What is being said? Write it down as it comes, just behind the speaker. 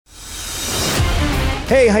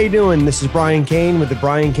Hey, how you doing? This is Brian Kane with the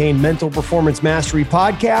Brian Kane Mental Performance Mastery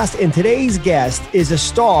Podcast, and today's guest is a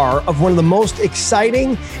star of one of the most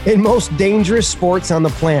exciting and most dangerous sports on the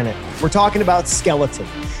planet. We're talking about skeleton.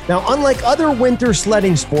 Now, unlike other winter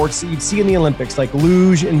sledding sports that you'd see in the Olympics, like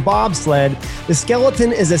luge and bobsled, the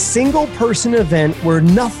skeleton is a single-person event where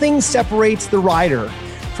nothing separates the rider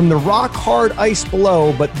from the rock-hard ice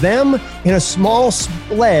below, but them in a small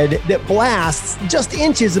sled that blasts just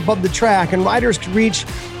inches above the track, and riders can reach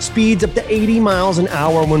speeds up to 80 miles an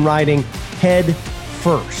hour when riding head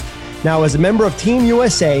first. Now, as a member of Team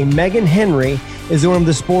USA, Megan Henry is one of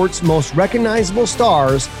the sport's most recognizable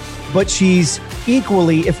stars, but she's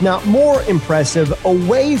equally, if not more impressive,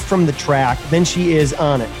 away from the track than she is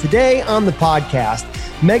on it. Today on the podcast,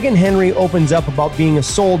 Megan Henry opens up about being a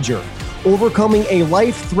soldier, overcoming a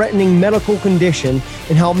life-threatening medical condition,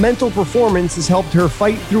 and how mental performance has helped her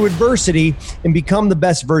fight through adversity and become the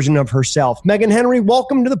best version of herself. Megan Henry,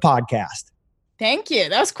 welcome to the podcast. Thank you.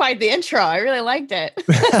 That was quite the intro. I really liked it.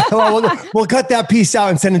 Well, we'll cut that piece out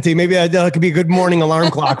and send it to you. Maybe that could be a good morning alarm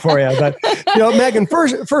clock for you. But, Megan,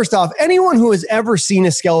 first off, anyone who has ever seen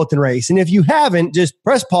a skeleton race, and if you haven't, just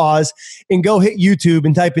press pause and go hit YouTube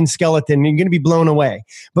and type in skeleton, and you're going to be blown away.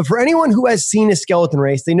 But for anyone who has seen a skeleton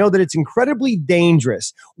race, they know that it's incredibly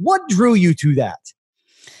dangerous. What drew you to that?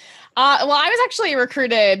 Well, I was actually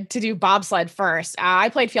recruited to do bobsled first. I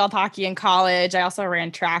played field hockey in college. I also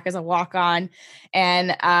ran track as a walk-on,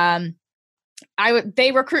 and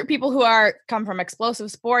they recruit people who come from explosive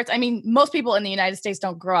sports. I mean, most people in the United States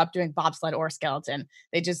don't grow up doing bobsled or skeleton.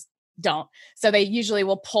 They just don't. So they usually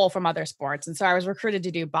will pull from other sports. And so I was recruited to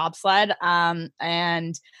do bobsled.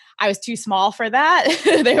 And I was too small for that.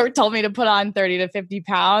 They told me to put on 30 to 50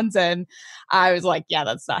 pounds. And I was like, yeah,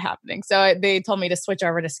 that's not happening. So they told me to switch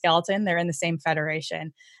over to skeleton. They're in the same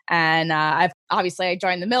federation. And I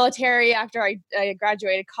joined the military after I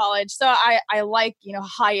graduated college. So I like,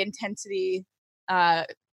 high intensity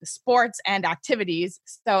sports and activities.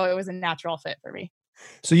 So it was a natural fit for me.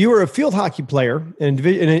 So you were a field hockey player and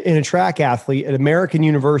a track athlete at American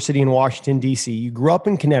University in Washington, D.C. You grew up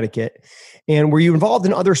in Connecticut. And were you involved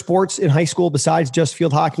in other sports in high school besides just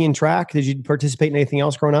field hockey and track? Did you participate in anything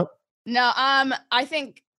else growing up? No, I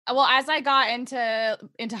think, as I got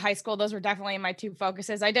into high school, those were definitely my two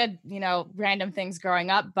focuses. I did, random things growing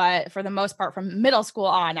up, but for the most part from middle school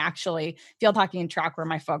on, actually, field hockey and track were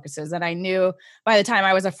my focuses. And I knew by the time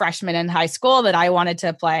I was a freshman in high school that I wanted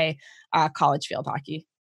to play college field hockey.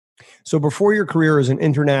 So before your career as an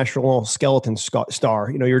international skeleton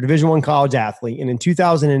star, you're a Division I college athlete. And in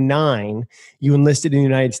 2009, you enlisted in the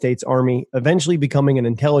United States Army, eventually becoming an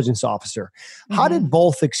intelligence officer. Mm-hmm. How did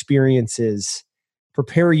both experiences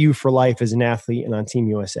prepare you for life as an athlete and on Team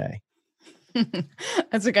USA?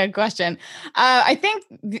 That's a good question. I think,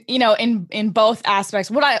 in both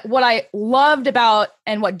aspects, what I loved about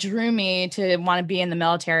and what drew me to want to be in the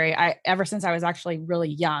military, ever since I was actually really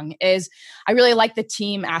young, is I really like the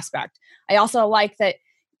team aspect. I also like that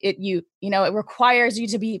it requires you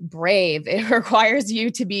to be brave. It requires you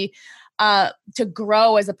to be to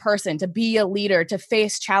grow as a person, to be a leader, to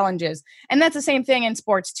face challenges. And that's the same thing in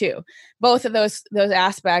sports too. Both of those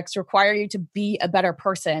aspects require you to be a better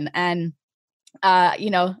person. And I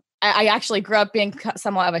actually grew up being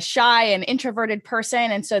somewhat of a shy and introverted person.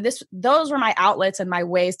 And so those were my outlets and my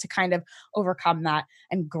ways to kind of overcome that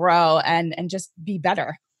and grow and just be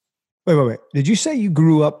better. Wait. Did you say you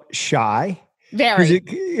grew up shy? Very.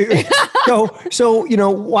 So,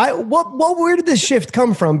 where did this shift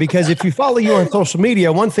come from? Because if you follow you on social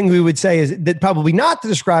media, one thing we would say is that probably not to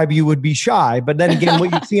describe you would be shy. But then again,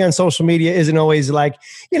 what you see on social media isn't always like,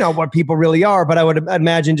 what people really are. But I would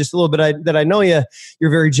imagine just a little bit that I know you're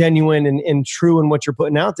very genuine and true in what you're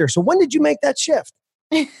putting out there. So when did you make that shift?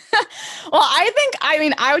 Well,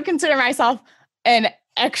 I would consider myself an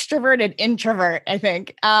extroverted introvert, I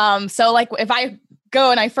think. So like if I go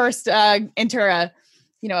and I first enter a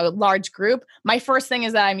large group, my first thing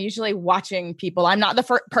is that I'm usually watching people. I'm not the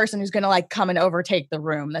first person who's going to come and overtake the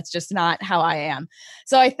room. That's just not how I am.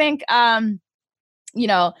 So I think, I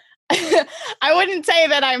wouldn't say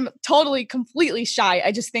that I'm completely shy.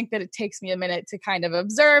 I just think that it takes me a minute to kind of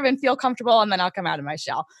observe and feel comfortable, and then I'll come out of my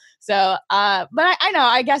shell. So, but I know,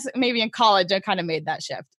 I guess maybe in college, I kind of made that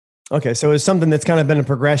shift. Okay. So it's something that's kind of been a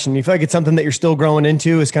progression. You feel like it's something that you're still growing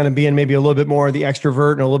into, is kind of being maybe a little bit more the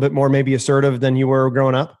extrovert and a little bit more maybe assertive than you were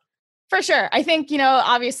growing up? For sure. I think,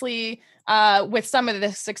 obviously with some of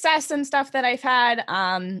the success and stuff that I've had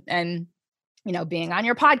and, being on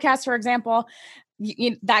your podcast, for example,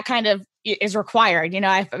 that kind of is required.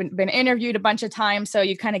 I've been interviewed a bunch of times, so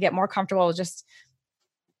you kind of get more comfortable just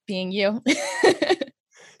being you.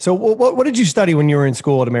 So what did you study when you were in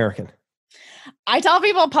school at American? I tell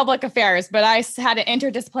people public affairs, but I had an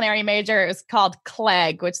interdisciplinary major. It was called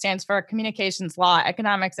CLEG, which stands for Communications, Law,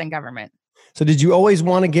 Economics, and Government. So did you always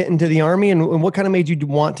want to get into the Army, and what kind of made you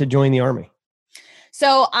want to join the Army?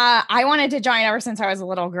 So I wanted to join ever since I was a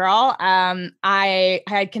little girl. I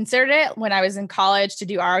had considered it when I was in college to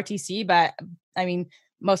do ROTC, but I mean,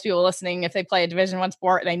 most people listening, if they play a Division I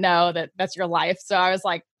sport, they know that that's your life. So I was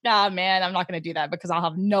like, nah, man, I'm not going to do that because I'll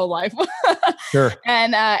have no life. Sure.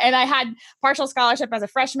 And I had partial scholarship as a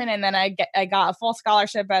freshman, and then I got a full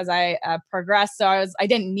scholarship as I progressed. So I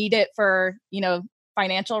didn't need it for,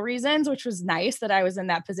 financial reasons, which was nice that I was in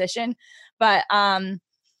that position. But I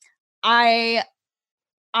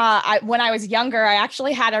when I was younger, I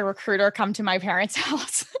actually had a recruiter come to my parents'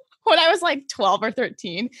 house when I was like 12 or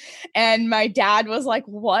 13. And my dad was like,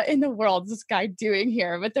 what in the world is this guy doing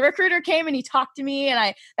here? But the recruiter came and he talked to me,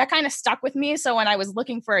 and that kind of stuck with me. So when I was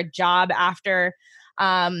looking for a job after,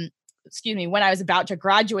 when I was about to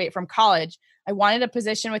graduate from college, I wanted a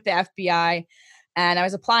position with the FBI, and I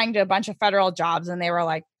was applying to a bunch of federal jobs, and they were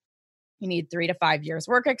like, you need 3 to 5 years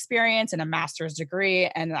work experience and a master's degree.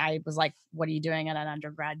 And I was like, what are you doing at an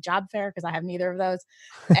undergrad job fair? Because I have neither of those.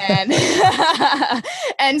 And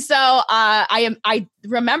and so I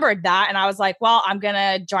remembered that, and I was like, well, I'm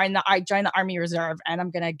gonna join the Army Reserve, and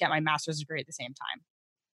I'm gonna get my master's degree at the same time.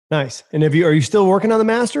 Nice. And are you still working on the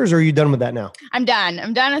master's, or are you done with that now? I'm done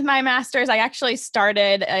with my master's. I actually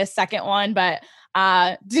started a second one, but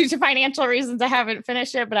due to financial reasons, I haven't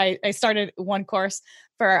finished it, but I started one course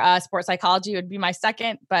for sports psychology. Would be my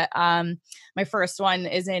second, but my first one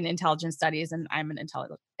is in intelligence studies, and I'm an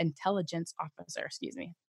intelligence officer. Excuse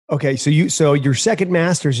me. Okay, so your second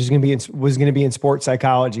master's was going to be in sports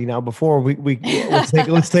psychology. Now, before we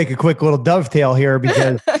let's take a quick little dovetail here,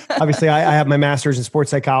 because obviously I have my master's in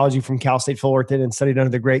sports psychology from Cal State Fullerton and studied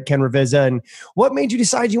under the great Ken Ravizza. And what made you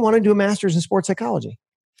decide you want to do a master's in sports psychology?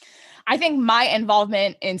 I think my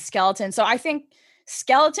involvement in skeleton. So I think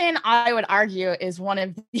skeleton, I would argue, is one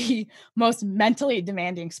of the most mentally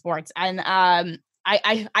demanding sports. And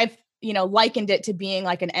I've likened it to being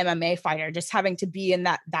like an MMA fighter, just having to be in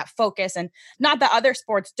that focus. And not that other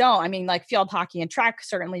sports don't. I mean, like field hockey and track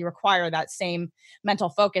certainly require that same mental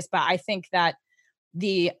focus. But I think that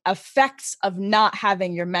the effects of not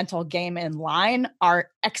having your mental game in line are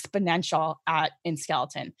exponential in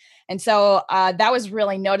skeleton. And so that was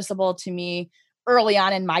really noticeable to me early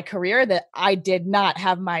on in my career, that I did not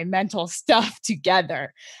have my mental stuff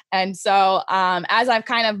together. And so as I've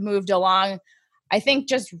kind of moved along, I think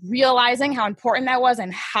just realizing how important that was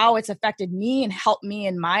and how it's affected me and helped me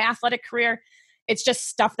in my athletic career, it's just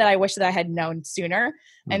stuff that I wish that I had known sooner.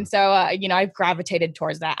 And so, I've gravitated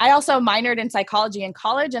towards that. I also minored in psychology in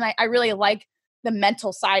college, and I really like the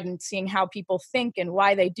mental side and seeing how people think and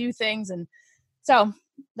why they do things. And so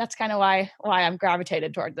that's kind of why I'm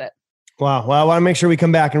gravitated towards it. Wow. Well, I want to make sure we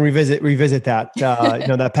come back and revisit that,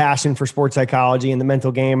 that passion for sports psychology and the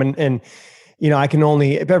mental game. And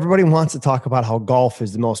if everybody wants to talk about how golf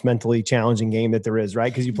is the most mentally challenging game that there is,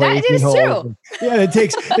 right? Because you play 18 holes. True. Yeah, it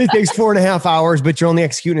takes 4.5 hours, but you're only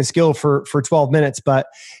executing a skill for 12 minutes. But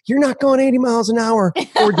you're not going 80 miles an hour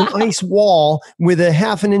towards an ice wall with a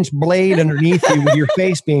 1/2 inch blade underneath you, with your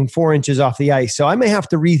face being 4 inches off the ice. So I may have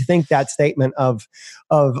to rethink that statement of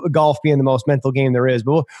golf being the most mental game there is.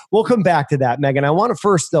 But we'll come back to that, Megan. I want to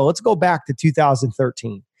first, though, let's go back to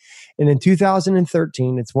 2013. And in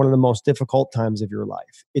 2013, it's one of the most difficult times of your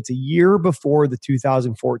life. It's a year before the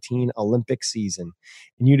 2014 Olympic season,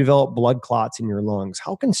 and you develop blood clots in your lungs.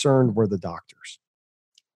 How concerned were the doctors?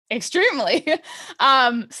 Extremely.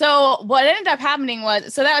 So what ended up happening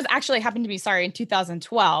was, that was actually happened to be, in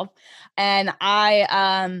 2012. And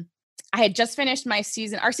I had just finished my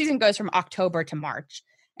season. Our season goes from October to March.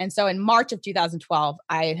 And so in March of 2012,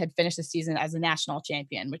 I had finished the season as a national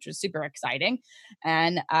champion, which was super exciting.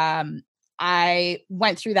 And I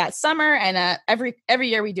went through that summer, and every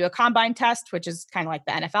year we do a combine test, which is kind of like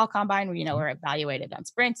the NFL combine, where, we're evaluated on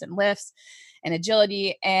sprints and lifts and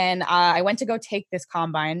agility. And I went to go take this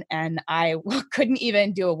combine, and I couldn't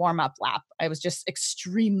even do a warm-up lap. I was just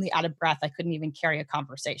extremely out of breath. I couldn't even carry a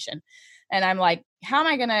conversation. And I'm like, how am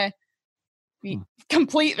I going to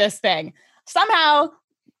complete this thing? Somehow,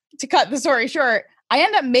 to cut the story short, I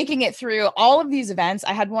ended up making it through all of these events.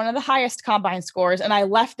 I had one of the highest combine scores, and I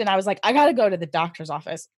left, and I was like, I got to go to the doctor's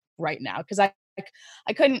office right now, because I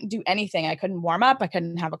couldn't do anything. I couldn't warm up. I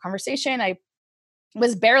couldn't have a conversation. I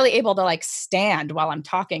was barely able to stand while I'm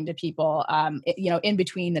talking to people, in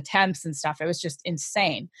between the temps and stuff. It was just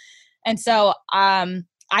insane. And so I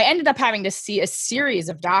ended up having to see a series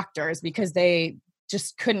of doctors, because they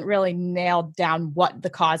just couldn't really nail down what the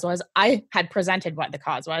cause was. I had presented what the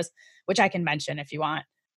cause was, which I can mention if you want.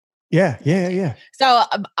 Yeah. So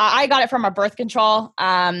I got it from a birth control.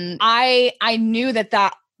 I knew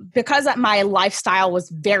that because my lifestyle was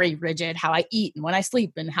very rigid, how I eat and when I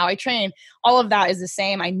sleep and how I train, all of that is the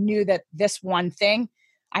same. I knew that this one thing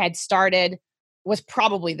I had started was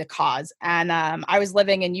probably the cause. And I was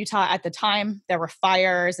living in Utah at the time. There were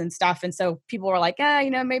fires and stuff. And so people were like,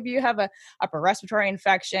 maybe you have a upper respiratory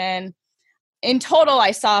infection. In total,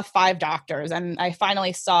 I saw 5 doctors, and I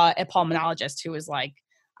finally saw a pulmonologist who was like,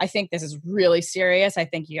 I think this is really serious. I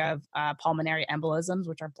think you have pulmonary embolisms,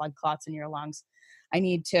 which are blood clots in your lungs. I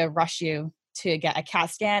need to rush you to get a CAT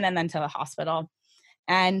scan and then to the hospital.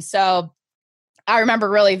 And so I remember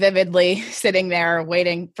really vividly sitting there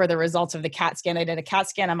waiting for the results of the CAT scan. They did a CAT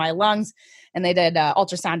scan on my lungs, and they did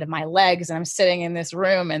ultrasound of my legs. And I'm sitting in this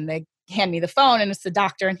room, and they hand me the phone, and it's the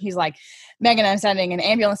doctor. And he's like, Megan, I'm sending an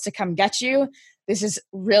ambulance to come get you. This is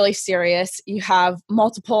really serious. You have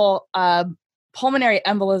multiple pulmonary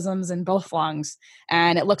embolisms in both lungs,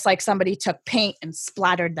 and it looks like somebody took paint and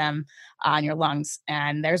splattered them on your lungs.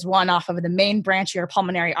 And there's one off of the main branch of your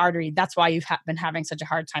pulmonary artery. That's why you've been having such a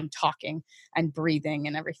hard time talking and breathing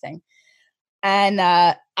and everything. And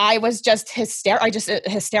I was just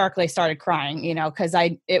hysterically started crying, because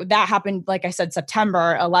that happened, like I said,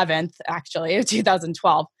 September 11th, actually, of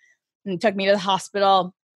 2012. And it took me to the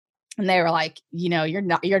hospital, and they were like,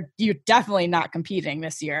 you're definitely not competing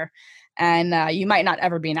this year. And you might not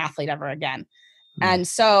ever be an athlete ever again. And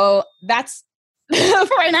so that's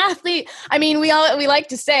for an athlete. I mean, we like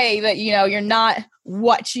to say that, you're not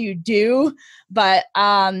what you do, but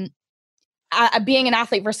being an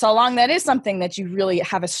athlete for so long, that is something that you really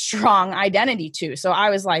have a strong identity to. So I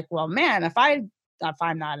was like, well, man, if I'm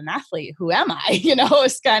not an athlete, who am I?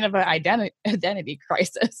 It's kind of an identity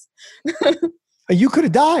crisis. You could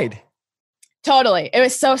have died. Totally. It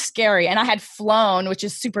was so scary. And I had flown, which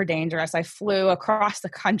is super dangerous. I flew across the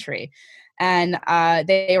country, and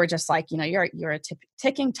they were just like, you're a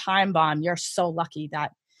ticking time bomb. You're so lucky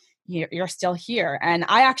that you're still here. And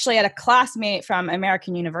I actually had a classmate from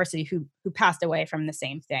American University who passed away from the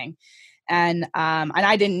same thing. And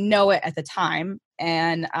I didn't know it at the time.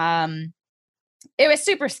 And it was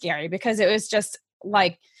super scary because it was just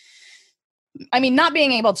like, not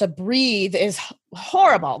being able to breathe is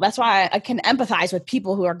horrible. That's why I can empathize with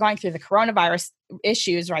people who are going through the coronavirus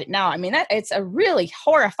issues right now. It's a really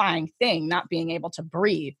horrifying thing, not being able to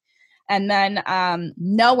breathe. And then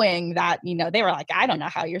knowing that, they were like, I don't know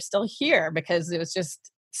how you're still here, because it was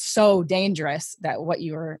just so dangerous that what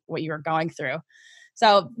you were going through.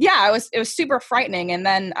 So yeah, it was super frightening. And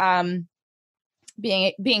then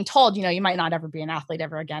being told, you might not ever be an athlete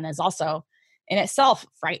ever again is also in itself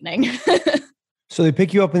frightening. So they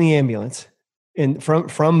pick you up in the ambulance and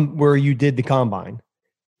from where you did the combine,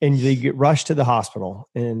 and they get rushed to the hospital.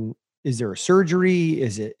 And is there a surgery?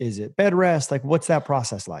 Is it bed rest? Like, what's that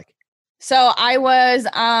process like? So I was,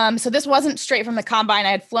 so this wasn't straight from the combine.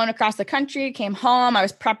 I had flown across the country, came home. I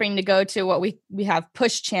was prepping to go to what we have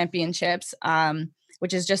push championships,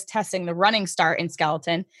 which is just testing the running start in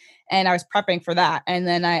skeleton. And I was prepping for that. And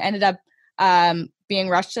then I ended up being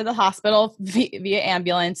rushed to the hospital via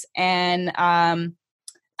ambulance. And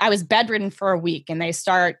I was bedridden for a week, and they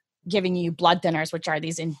start giving you blood thinners, which are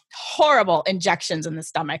these horrible injections in the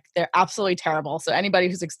stomach. They're absolutely terrible. So anybody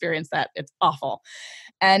who's experienced that, it's awful.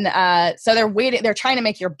 And so they're trying to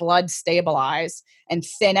make your blood stabilize and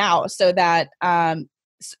thin out so that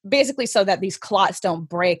basically so that these clots don't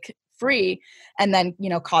break free and then,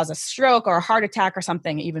 cause a stroke or a heart attack or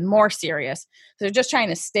something even more serious. So they're just trying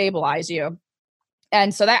to stabilize you.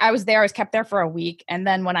 And so that I was kept there for a week. And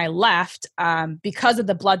then when I left, because of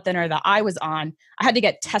the blood thinner that I was on, I had to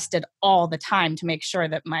get tested all the time to make sure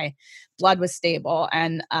that my blood was stable.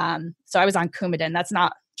 And so I was on Coumadin. That's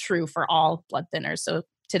not true for all blood thinners. So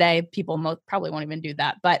today people probably won't even do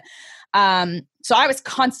that. But so I was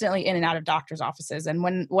constantly in and out of doctor's offices. And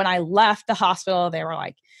when I left the hospital, they were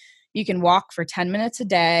like, you can walk for 10 minutes a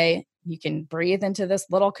day. You can breathe into this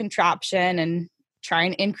little contraption and try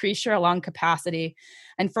and increase your lung capacity.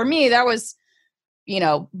 And for me, that was,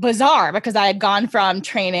 bizarre, because I had gone from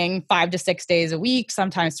training 5 to 6 days a week,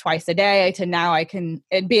 sometimes twice a day, to now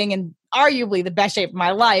being in arguably the best shape of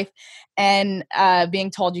my life, and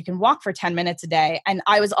being told you can walk for 10 minutes a day. And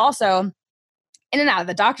I was also in and out of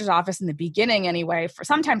the doctor's office in the beginning anyway, for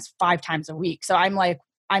sometimes 5 times a week. So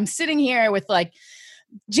I'm sitting here with like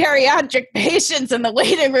geriatric patients in the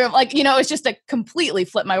waiting room. It's just to completely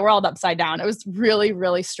flip my world upside down. It was really,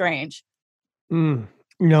 really strange. And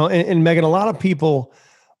Megan, a lot of people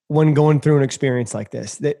when going through an experience like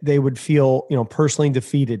this, that they would feel, personally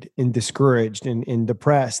defeated and discouraged and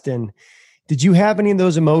depressed. And did you have any of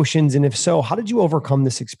those emotions? And if so, how did you overcome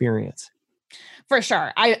this experience? For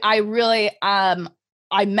sure. I really,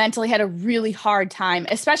 I mentally had a really hard time,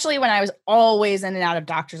 especially when I was always in and out of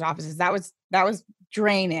doctor's offices. That was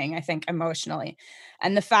draining, I think, emotionally.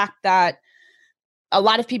 And the fact that a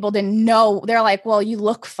lot of people didn't know, they're like, well, you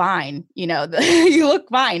look fine. You look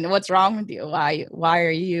fine. What's wrong with you? Why are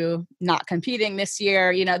you not competing this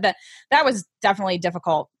year? That was definitely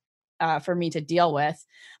difficult for me to deal with.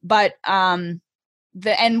 But, and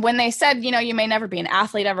when they said, you may never be an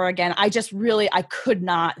athlete ever again, I could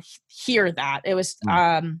not hear that. It was,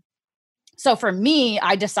 so for me,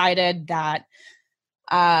 I decided that,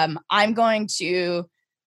 I'm going to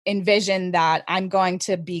envision that I'm going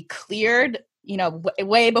to be cleared,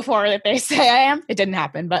 way before that they say I am. It didn't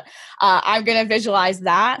happen, but, I'm going to visualize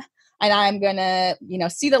that, and I'm going to,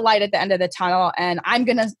 see the light at the end of the tunnel, and I'm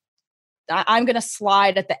going to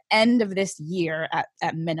slide at the end of this year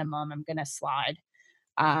at minimum. I'm going to slide.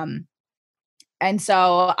 And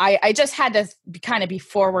so I just had to kind of be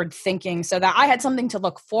forward thinking so that I had something to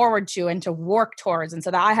look forward to and to work towards. And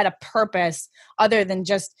so that I had a purpose other than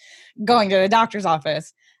just going to the doctor's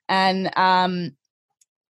office. And,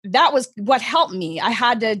 that was what helped me. I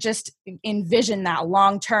had to just envision that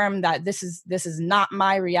long-term, that this is not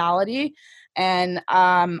my reality. And,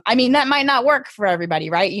 that might not work for everybody,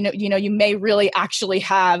 right? You may really actually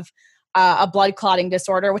have a blood clotting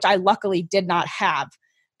disorder, which I luckily did not have.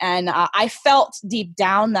 And I felt deep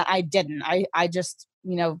down that I didn't. I just,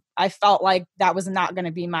 I felt like that was not going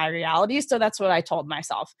to be my reality. So that's what I told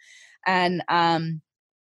myself. And I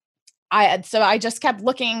just kept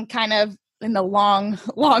looking kind of in the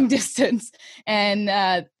long distance.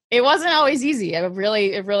 And it wasn't always easy. It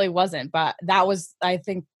really wasn't. But that was, I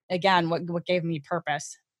think, again, what gave me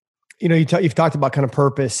purpose. You've talked about kind of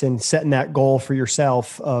purpose and setting that goal for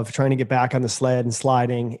yourself of trying to get back on the sled and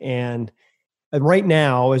sliding. And right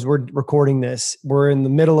now, as we're recording this, we're in the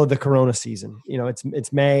middle of the Corona season.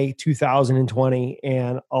 It's May 2020,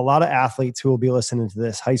 and a lot of athletes who will be listening to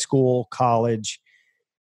this, high school, college,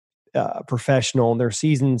 professional, their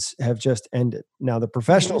seasons have just ended. Now, the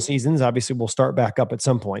professional seasons obviously will start back up at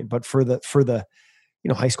some point, but for the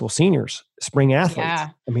high school seniors, spring athletes,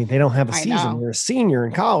 they don't have a season. You're a senior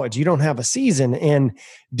in college. You don't have a season. And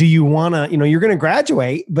do you want to, you're going to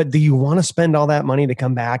graduate, but do you want to spend all that money to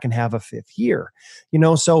come back and have a fifth year?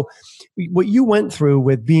 So what you went through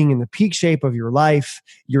with being in the peak shape of your life,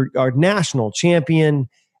 you're a national champion,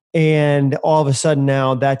 and all of a sudden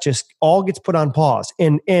now that just all gets put on pause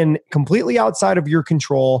and completely outside of your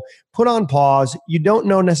control, put on pause. You don't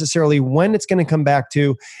know necessarily when it's going to come back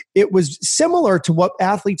to. It was similar to what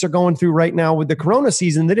athletes are going through right now with the Corona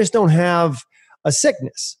season. They just don't have a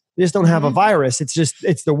sickness. They just don't have a virus.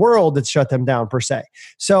 It's the world that's shut them down per se.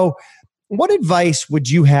 So what advice would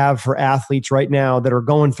you have for athletes right now that are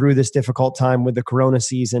going through this difficult time with the Corona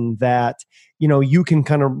season that, you can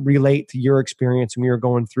kind of relate to your experience when you're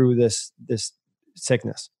going through this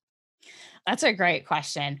sickness? That's a great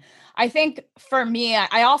question. I think for me,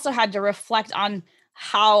 I also had to reflect on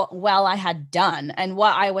how well I had done and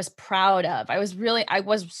what I was proud of. I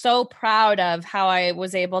was so proud of how I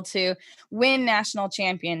was able to win national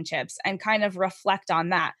championships and kind of reflect on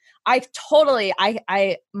that.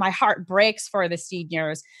 My heart breaks for the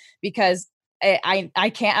seniors because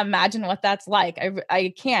I can't imagine what that's like.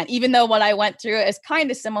 I can't, even though what I went through is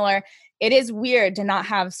kind of similar. It is weird to not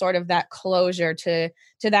have sort of that closure to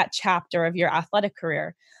that chapter of your athletic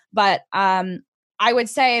career. But I would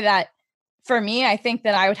say that for me, I think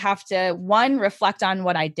that I would have to, one, reflect on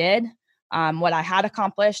what I did, what I had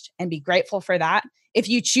accomplished, and be grateful for that. If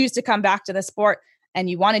you choose to come back to the sport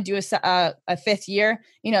and you want to do a fifth year,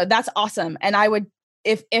 that's awesome. And I would,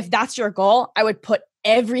 if that's your goal, I would put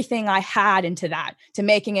everything I had into that to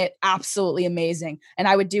making it absolutely amazing. And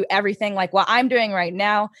I would do everything like what I'm doing right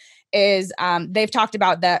now is they've talked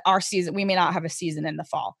about that our season, we may not have a season in the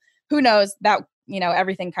fall. Who knows that,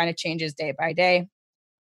 everything kind of changes day by day.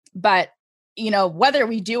 But, whether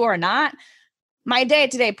we do or not, my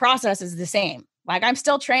day-to-day process is the same. Like I'm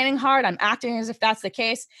still training hard. I'm acting as if that's the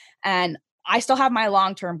case. And I still have my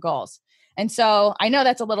long-term goals. And so I know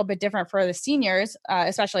that's a little bit different for the seniors,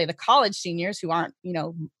 especially the college seniors who aren't,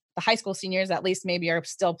 the high school seniors, at least maybe are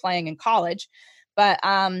still playing in college. But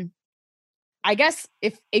I guess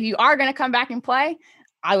if you are going to come back and play,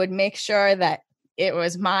 I would make sure that it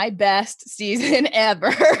was my best season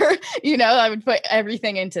ever. I would put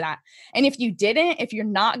everything into that. And if you're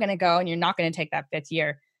not going to go and you're not going to take that fifth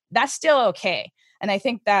year, that's still okay. And I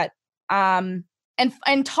think that, and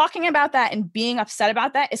And talking about that and being upset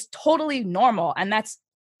about that is totally normal. And that's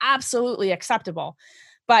absolutely acceptable.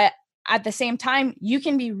 But at the same time, you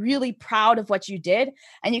can be really proud of what you did,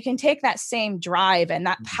 and you can take that same drive and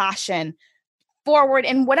that passion forward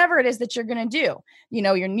in whatever it is that you're going to do.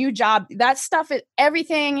 Your new job, that stuff,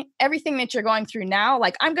 everything that you're going through now,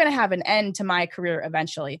 like I'm going to have an end to my career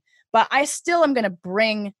eventually, but I still am going to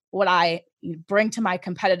bring what I bring to my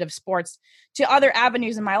competitive sports to other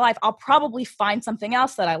avenues in my life. I'll probably find something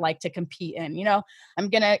else that I like to compete in. I'm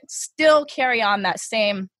going to still carry on that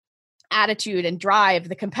same attitude and drive,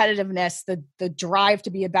 the competitiveness, the drive to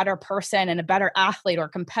be a better person and a better athlete or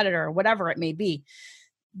competitor or whatever it may be.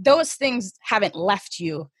 Those things haven't left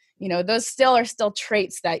you. Those are still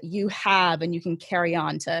traits that you have, and you can carry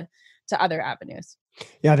on to other avenues.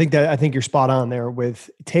 Yeah, I think you're spot on there with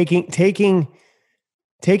taking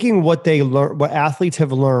what they learn, what athletes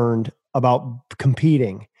have learned about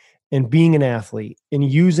competing and being an athlete, and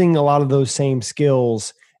using a lot of those same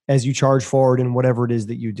skills as you charge forward in whatever it is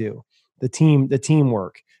that you do. The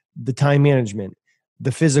teamwork, the time management,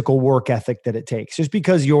 the physical work ethic that it takes. Just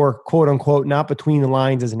because you're quote unquote not between the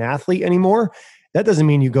lines as an athlete anymore, that doesn't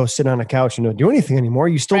mean you go sit on a couch and don't do anything anymore.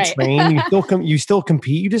 You still train, you still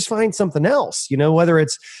compete. You just find something else, whether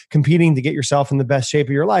it's competing to get yourself in the best shape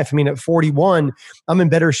of your life. I mean, at 41, I'm in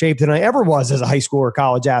better shape than I ever was as a high school or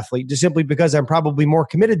college athlete, just simply because I'm probably more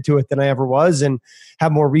committed to it than I ever was and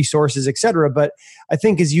have more resources, et cetera. But I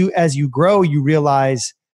think as you grow, you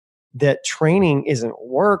realize that training isn't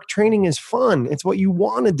work. Training is fun. It's what you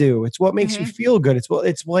want to do. It's what makes you feel good.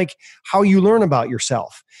 It's like how you learn about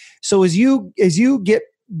yourself. So as you get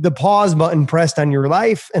the pause button pressed on your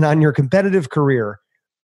life and on your competitive career,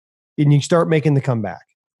 and you start making the comeback,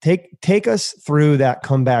 take us through that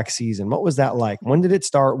comeback season. What was that like? When did it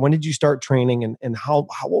start? When did you start training? And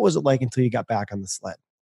what was it like until you got back on the sled?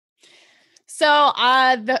 So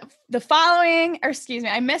the following, or excuse me,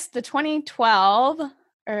 I missed the 2012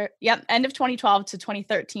 end of 2012 to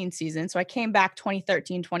 2013 season. So I came back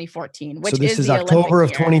 2013, 2014, which so this is the October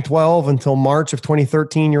Olympic of 2012 until March of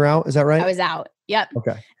 2013. You're out. Is that right? I was out. Yep.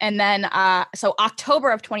 Okay. And then, so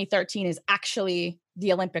October of 2013 is actually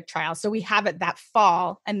the Olympic trials. So we have it that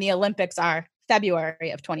fall, and the Olympics are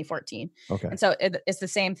February of 2014. Okay. And so it's the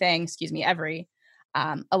same thing, every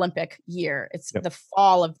Olympic year. It's the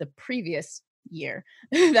fall of the previous year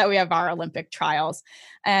that we have our Olympic trials.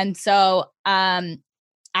 And so,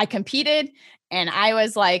 I competed, and I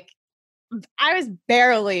was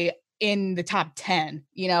barely in the top 10,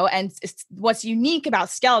 and what's unique about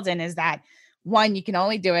skeleton is that, one, you can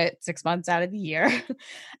only do it 6 months out of the year.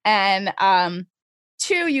 And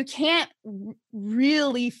two, you can't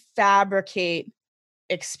really fabricate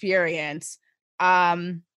experience.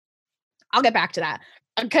 I'll get back to that,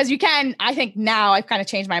 because you can. I think now I've kind of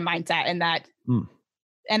changed my mindset in that,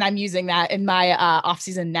 and I'm using that in my off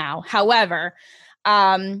season now. However,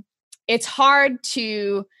 it's hard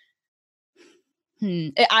to,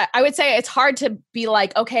 I would say it's hard to be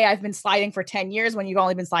like, okay, I've been sliding for 10 years when you've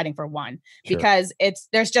only been sliding for one, because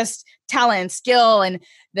there's just talent, skill, and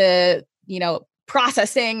the,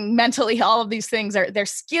 processing mentally, all of these things they're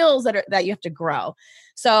skills that you have to grow.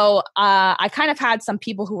 So, I kind of had some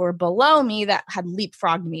people who were below me that had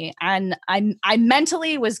leapfrogged me, and I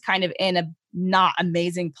mentally was kind of in a not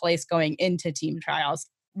amazing place going into team trials.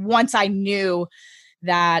 Once I knew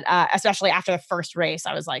that, especially after the first race,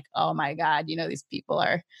 I was like, oh my God, these people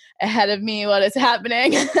are ahead of me. What is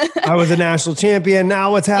happening? I was a national champion. Now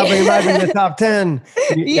what's happening? I'm in the top 10.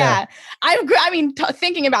 Yeah.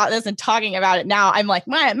 Thinking about this and talking about it now, I'm like,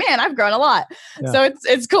 man, I've grown a lot. Yeah. So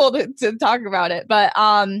it's cool to talk about it. But,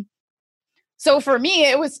 so for me,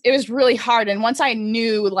 it was really hard. And once I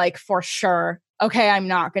knew, like, for sure, okay, I'm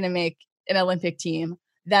not going to make an Olympic team,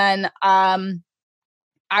 then,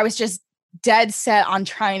 I was just dead set on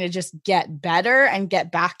trying to just get better and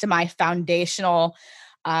get back to my foundational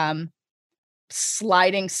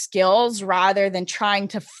sliding skills rather than trying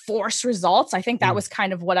to force results. I think that was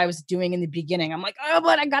kind of what I was doing in the beginning. I'm like, oh,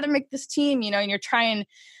 but I got to make this team, and you're trying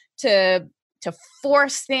to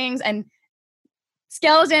force things, and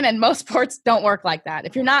skeleton and most sports don't work like that.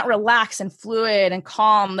 If you're not relaxed and fluid and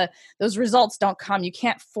calm, those results don't come. You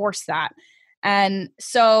can't force that. And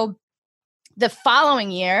so the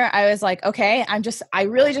following year, I was like, okay, I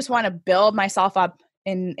really just want to build myself up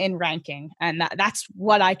in ranking. And that's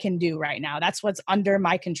what I can do right now. That's what's under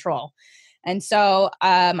my control. And so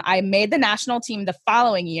I made the national team the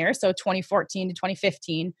following year, so 2014 to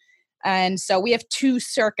 2015. And so we have two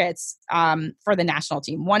circuits for the national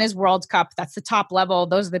team. One is World Cup. That's the top level.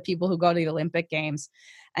 Those are the people who go to the Olympic Games.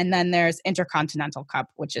 And then there's Intercontinental Cup,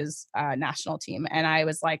 which is a national team. And I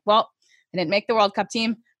was like, well, I didn't make the World Cup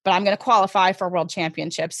team, but I'm going to qualify for World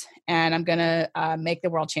Championships, and I'm going to make the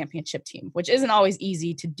World Championship team, which isn't always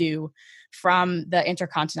easy to do from the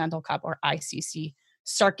Intercontinental Cup or ICC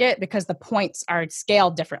circuit because the points are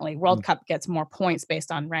scaled differently. World Cup gets more points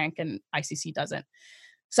based on rank and ICC doesn't.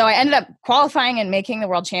 So I ended up qualifying and making the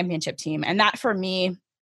World Championship team. And that for me,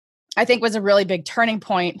 I think was a really big turning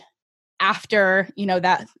point after,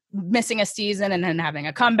 that missing a season and then having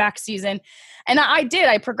a comeback season. And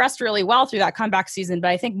I progressed really well through that comeback season, but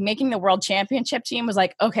I think making the World Championship team was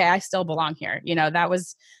like, okay, I still belong here. That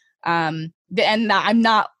was, and that I'm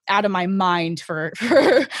not out of my mind for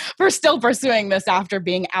still pursuing this after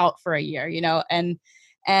being out for a year, and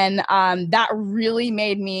that really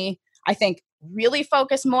made me, I think, really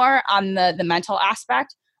focus more on the mental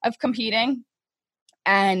aspect of competing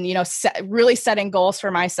and, really setting goals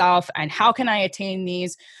for myself and how can I attain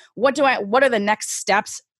these? What are the next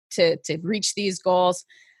steps to reach these goals?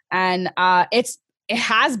 And it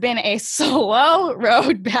has been a slow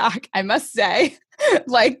road back, I must say.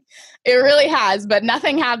 Like it really has, but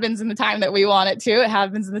nothing happens in the time that we want it to. It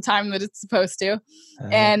happens in the time that it's supposed to.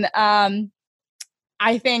 And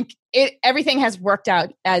I think everything has worked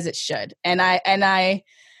out as it should. And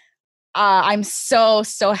I'm so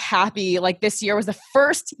happy. Like this year was the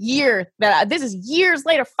first year that this is years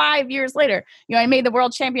later, 5 years later, I made the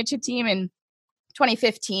World Championship team in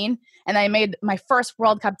 2015 and I made my first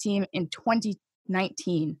World Cup team in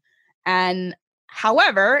 2019. And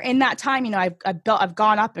however, in that time, I've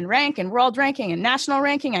gone up in rank and world ranking and national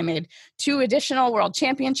ranking. I made 2 additional World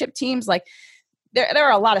Championship teams. Like there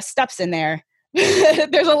are a lot of steps in there.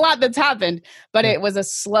 There's a lot that's happened, but it was a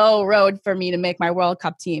slow road for me to make my World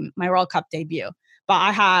Cup team, my World Cup debut. But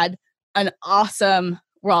I had an awesome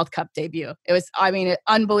World Cup debut. It was,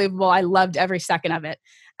 unbelievable. I loved every second of it.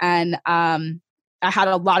 And I had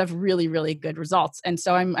a lot of really, really good results. And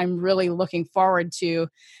so I'm really looking forward to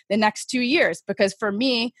the next 2 years because for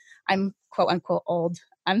me, I'm quote unquote old.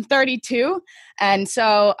 I'm 32. And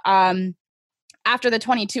so after the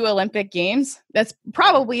 22 Olympic Games, that's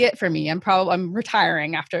probably it for me. I'm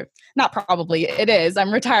retiring after, not probably, it is.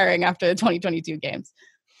 I'm retiring after the 2022 Games.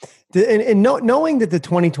 And knowing that the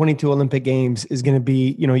 2022 Olympic Games is going to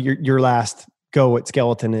be, your last go at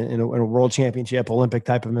skeleton in a world championship, Olympic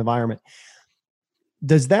type of environment,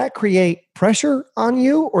 does that create pressure on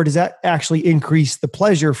you or does that actually increase the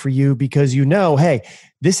pleasure for you because hey,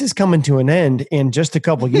 this is coming to an end in just a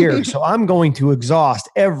couple of years. So I'm going to exhaust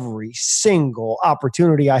every single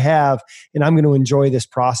opportunity I have and I'm going to enjoy this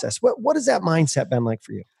process. What has that mindset been like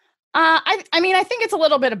for you? I think it's a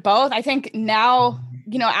little bit of both. I think now,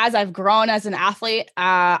 as I've grown as an athlete,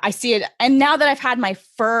 I see it. And now that I've had my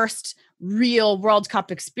first real World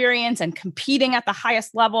Cup experience and competing at the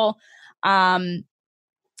highest level,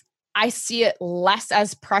 I see it less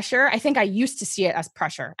as pressure. I think I used to see it as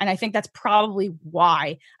pressure. And I think that's probably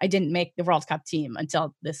why I didn't make the World Cup team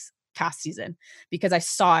until this past season, because I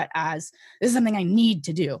saw it as this is something I need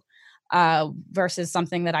to do versus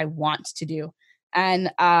something that I want to do. And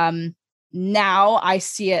now I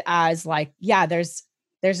see it as like, yeah, there's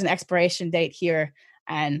an expiration date here.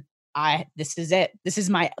 And this is it. This is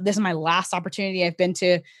my last opportunity. I've been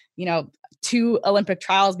to, 2 Olympic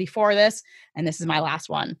trials before this, and this is my last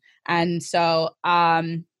one. And so,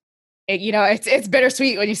 it's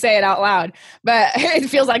bittersweet when you say it out loud, but it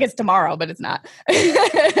feels like it's tomorrow, but it's not.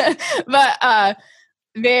 But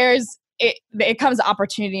it comes to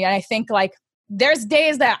opportunity. And I think like there's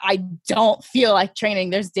days that I don't feel like training.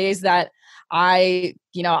 There's days that I'm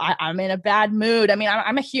in a bad mood.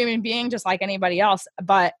 I'm a human being just like anybody else.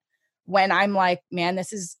 But when I'm like, man,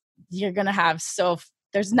 you're going to have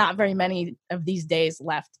there's not very many of these days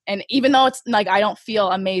left. And even though it's like, I don't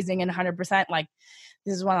feel amazing and 100%, like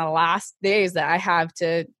this is one of the last days that I have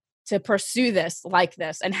to pursue this like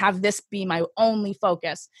this and have this be my only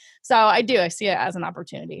focus. So I see it as an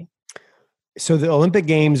opportunity. So the Olympic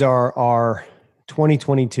Games are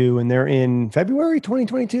 2022 and they're in February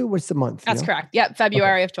 2022. What's the month? That's correct. Yep.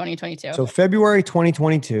 February of 2022. So February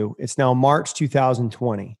 2022, it's now March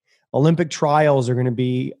 2020. Olympic trials are going to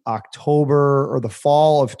be October or the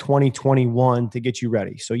fall of 2021 to get you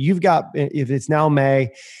ready. So you've got, if it's now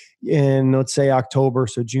May, in let's say October,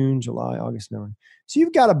 so June, July, August, November. So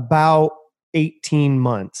you've got about 18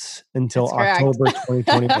 months until October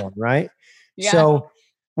 2021, right? Yeah. So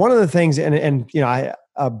one of the things, one of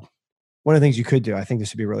the things you could do, I think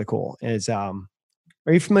this would be really cool, is are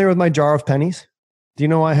you familiar with my jar of pennies? Do you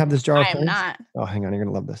know why I have this jar of pennies? I am not. Oh, hang on. You're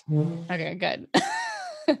going to love this. Okay, good.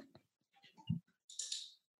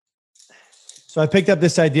 So I picked up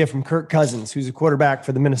this idea from Kirk Cousins, who's a quarterback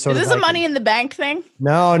for the Minnesota Is this Vikings. a Money in the Bank thing?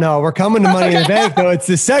 No, we're coming to Money in the Bank though. It's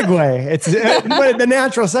the segue. It's the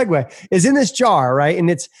natural segue is in this jar, right? And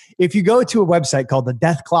it's, if you go to a website called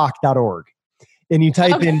thedeathclock.org and you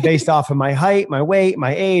type in based off of my height, my weight,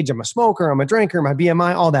 my age, I'm a smoker, I'm a drinker, my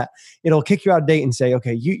BMI, all that, it'll kick you out of date and say,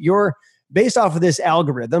 okay, you're based off of this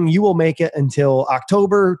algorithm, you will make it until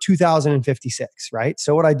October 2056, right?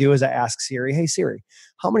 So what I do is I ask Siri, hey Siri,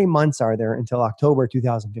 how many months are there until October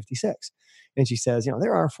 2056? And she says,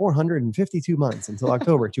 there are 452 months until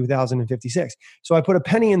October 2056. So I put a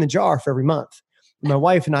penny in the jar for every month. My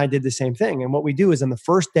wife and I did the same thing. And what we do is on the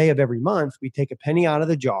first day of every month, we take a penny out of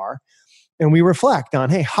the jar and we reflect on,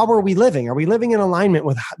 hey, how are we living? Are we living in alignment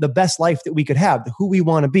with the best life that we could have, who we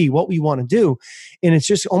want to be, what we want to do? And it's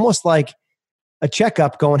just almost like a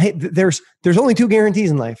checkup going, hey, there's only two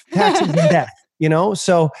guarantees in life, taxes and death,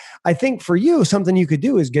 So I think for you, something you could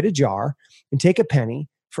do is get a jar and take a penny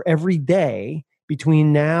for every day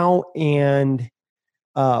between now and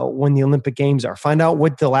when the Olympic Games are. Find out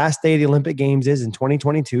what the last day of the Olympic Games is in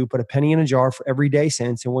 2022, put a penny in a jar for every day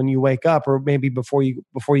since. And when you wake up, or maybe before you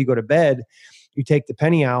go to bed, you take the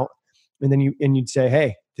penny out and then you'd say,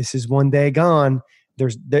 hey, this is one day gone.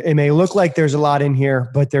 It may look like there's a lot in here,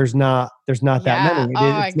 but there's not that many.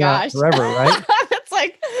 It's not forever, right? That's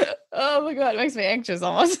like, oh my God, it makes me anxious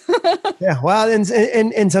almost. Yeah. Well,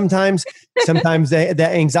 and sometimes that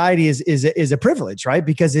anxiety is a privilege, right?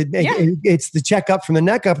 Because it's the checkup from the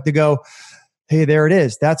neck up to go, hey, there it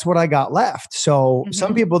is. That's what I got left. So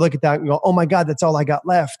some people look at that and go, oh my God, that's all I got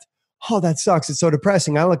left. Oh, that sucks. It's so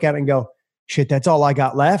depressing. I look at it and go, shit, that's all I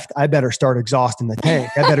got left. I better start exhausting the tank.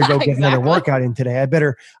 I better go get another workout in today. I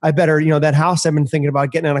better, that house I've been thinking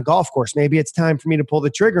about getting on a golf course. Maybe it's time for me to pull the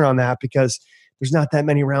trigger on that because there's not that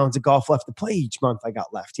many rounds of golf left to play each month I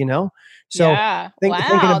got left, So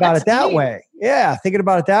thinking about it that way. Yeah. Thinking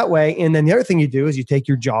about it that way. And then the other thing you do is you take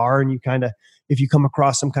your jar and you if you come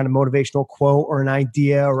across some kind of motivational quote or an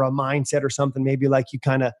idea or a mindset or something, maybe like you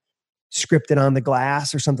kind of script it on the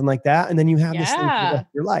glass or something like that. And then you have this thing for the rest of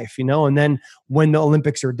your life, and then when the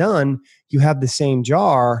Olympics are done, you have the same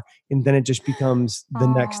jar and then it just becomes the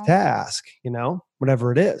next task,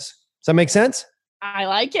 whatever it is. Does that make sense? I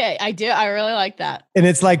like it. I do. I really like that. And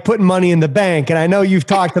it's like putting money in the bank. And I know you've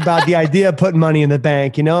talked about the idea of putting money in the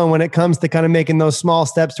bank, and when it comes to kind of making those small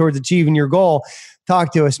steps towards achieving your goal,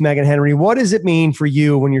 talk to us, Megan Henry. What does it mean for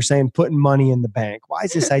you when you're saying putting money in the bank? Why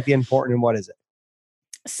is this idea important and what is it?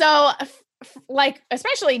 So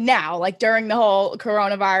especially now, during the whole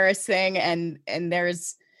coronavirus thing and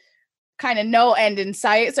there's kind of no end in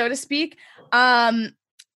sight, so to speak. I'm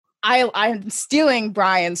stealing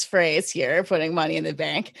Brian's phrase here, putting money in the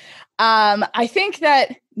bank. I think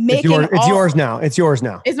that it's yours now.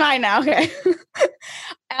 It's mine now. Okay.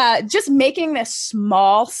 Just making the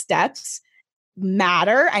small steps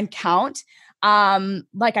matter and count.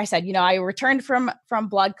 Like I said, I returned from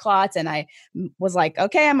blood clots and I was like,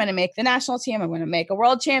 okay, I'm going to make the national team. I'm going to make a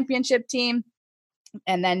world championship team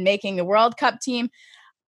and then making the World Cup team.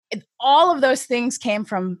 All of those things came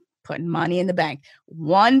from putting money in the bank,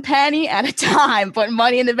 one penny at a time, putting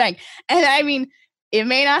money in the bank. And I mean, it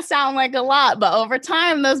may not sound like a lot, but over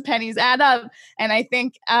time, those pennies add up. And I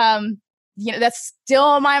think, that's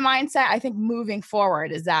still my mindset. I think moving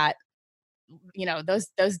forward is that,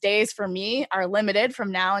 those days for me are limited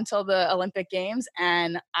from now until the Olympic Games.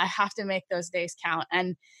 And I have to make those days count.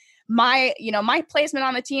 And my placement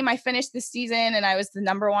on the team, I finished this season and I was the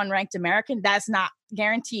number 1 ranked American. That's not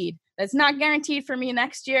guaranteed. That's not guaranteed for me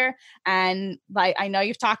next year. And I know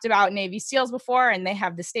you've talked about Navy SEALs before, and they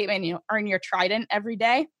have the statement, earn your trident every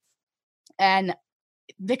day. And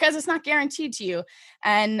because it's not guaranteed to you.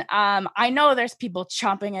 And I know there's people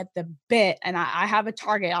chomping at the bit, and I have a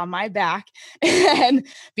target on my back, and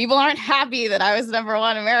people aren't happy that I was number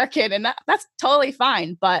 1 American, and that's totally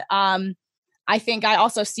fine. But I think I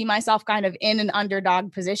also see myself kind of in an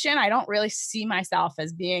underdog position. I don't really see myself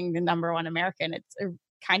as being the number 1 American. It's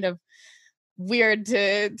kind of weird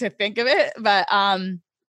to think of it, but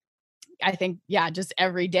I think, just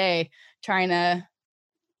every day trying to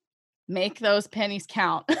make those pennies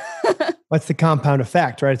count. What's the compound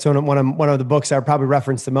effect, right? So one of the books I probably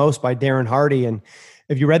referenced the most by Darren Hardy. And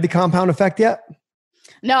have you read The Compound Effect yet?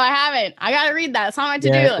 No, I haven't. I got to read that. It's on my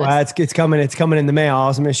to-do list. Well, it's coming in the mail.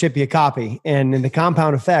 I'm going to ship you a copy. And in The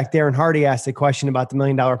Compound Effect, Darren Hardy asked a question about the $1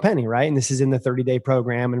 million penny, right? And this is in the 30-day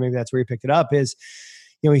program. And maybe that's where he picked it up is,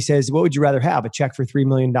 he says, what would you rather have, a check for $3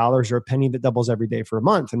 million or a penny that doubles every day for a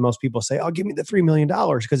month? And most people say, oh, give me the $3 million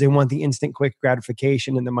because they want the instant, quick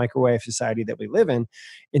gratification in the microwave society that we live in,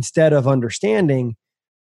 instead of understanding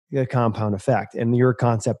the compound effect and your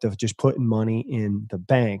concept of just putting money in the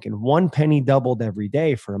bank. And one penny doubled every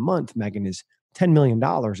day for a month, Megan, is $10 million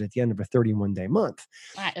at the end of a 31-day month.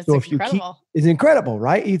 That is So if incredible. It's incredible,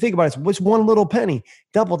 right? You think about it, what's one little penny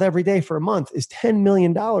doubled every day for a month is $10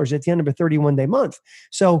 million at the end of a 31-day month.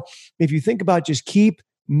 So if you think about just keep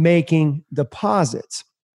making deposits,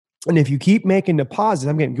 and if you keep making deposits,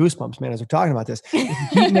 I'm getting goosebumps, man, as we're talking about this. If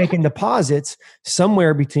you keep making deposits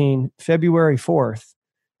somewhere between February 4th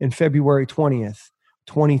and February 20th,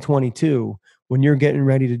 2022, when you're getting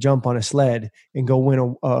ready to jump on a sled and go win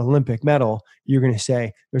an Olympic medal, you're going to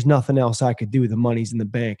say, there's nothing else I could do. The money's in the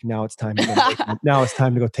bank. Now it's time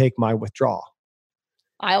to go take my withdrawal.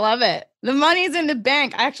 I love it. The money's in the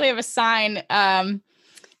bank. I actually have a sign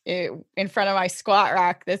in front of my squat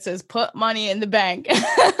rack that says "Put money in the bank."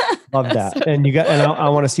 Love that. And I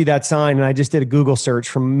want to see that sign. And I just did a Google search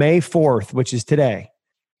from May 4th, which is today,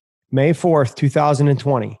 May 4th,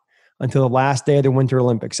 2020, until the last day of the Winter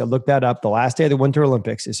Olympics. I looked that up. The last day of the Winter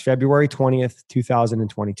Olympics is February 20th,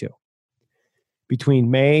 2022. Between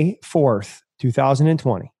May 4th,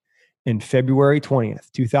 2020 and February 20th,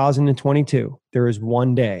 2022, there is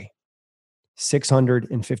one day,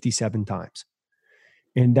 657 times.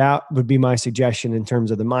 And that would be my suggestion in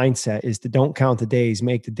terms of the mindset, is to don't count the days,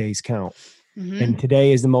 make the days count. Mm-hmm. And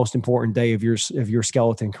today is the most important day of your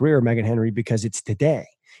skeleton career, Megan Henry, because it's today.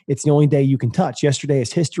 It's the only day you can touch. Yesterday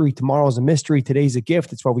is history. Tomorrow is a mystery. Today's a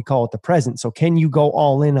gift. It's why we call it the present. So can you go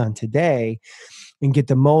all in on today and get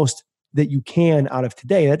the most that you can out of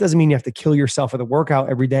today? That doesn't mean you have to kill yourself with a workout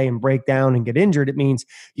every day and break down and get injured. It means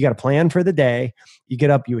you got to plan for the day. You get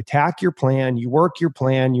up, you attack your plan, you work your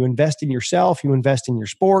plan, you invest in yourself, you invest in your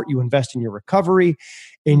sport, you invest in your recovery,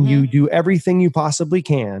 and you do everything you possibly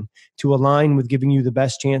can to align with giving you the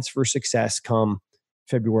best chance for success come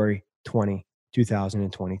February 20,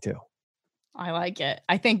 2022. I like it.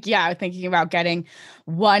 I think, thinking about getting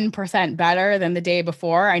 1% better than the day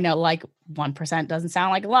before. I know like 1% doesn't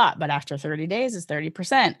sound like a lot, but after 30 days it's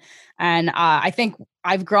 30%. And I think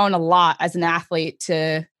I've grown a lot as an athlete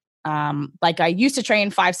to, like I used to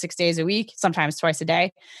train 5-6 days a week, sometimes twice a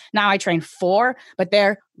day. Now I train 4, but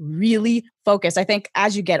they're really focused. I think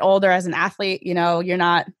as you get older as an athlete, you're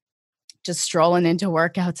not just strolling into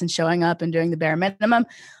workouts and showing up and doing the bare minimum.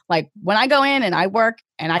 Like when I go in and I work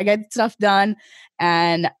and I get stuff done,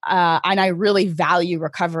 and I really value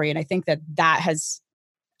recovery. And I think that has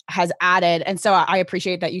added. And so I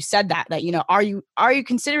appreciate that you said that, are you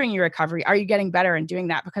considering your recovery? Are you getting better and doing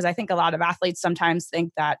that? Because I think a lot of athletes sometimes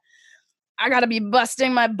think that I got to be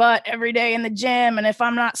busting my butt every day in the gym. And if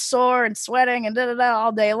I'm not sore and sweating and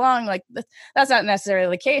all day long, like that's not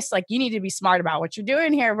necessarily the case. Like you need to be smart about what you're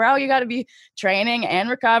doing here, bro. You got to be training and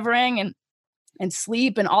recovering and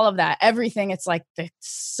sleep and all of that. Everything. It's like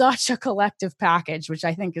such a collective package, which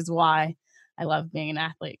I think is why I love being an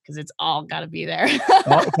athlete, because it's all got to be there.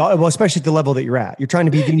 Well, especially at the level that you're at. You're trying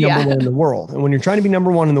to be the number one in the world. And when you're trying to be number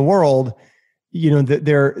one in the world,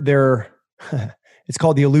 they're it's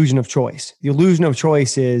called the illusion of choice. The illusion of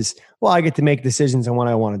choice is, well, I get to make decisions on what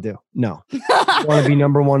I want to do. No, you want to be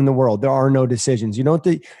number one in the world. There are no decisions. There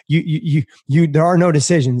are no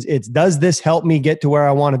decisions. It's, does this help me get to where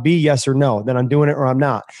I want to be? Yes or no. Then I'm doing it or I'm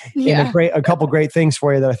not. Yeah. And a couple great things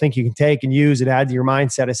for you that I think you can take and use and add to your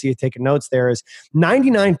mindset. I see you taking notes there is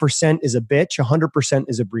 99% is a bitch. 100%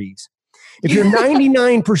 is a breeze. If you're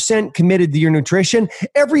 99% committed to your nutrition,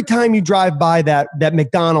 every time you drive by that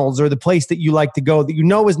McDonald's or the place that you like to go that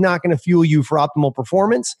is not going to fuel you for optimal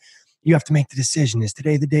performance, you have to make the decision. Is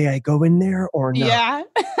today the day I go in there or not? Yeah.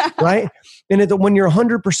 Right? And when you're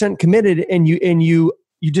 100% committed and you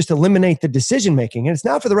just eliminate the decision making, and it's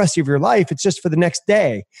not for the rest of your life, it's just for the next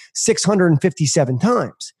day, 657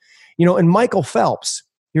 times. And Michael Phelps,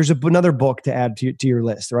 here's another book to add to your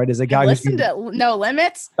list, right? As a guy who's to No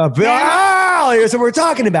Limits. Here's what we're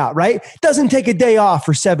talking about, right? Doesn't take a day off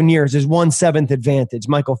for 7 years. Is 1/7 advantage.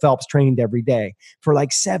 Michael Phelps trained every day for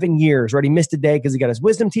like 7 years, right? He missed a day because he got his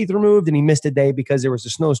wisdom teeth removed, and he missed a day because there was a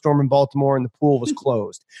snowstorm in Baltimore and the pool was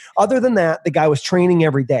closed. Other than that, the guy was training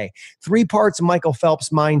every day. 3 parts of Michael Phelps'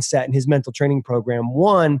 mindset in his mental training program.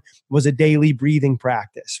 1 was a daily breathing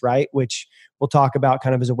practice, right? Which we'll talk about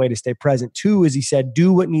kind of as a way to stay present. 2 is, he said,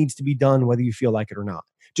 do what needs to be done, whether you feel like it or not.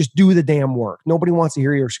 Just do the damn work. Nobody wants to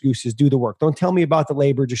hear your excuses. Do the work. Don't tell me about the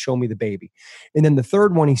labor. Just show me the baby. And then the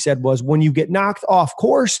 3rd one he said was, when you get knocked off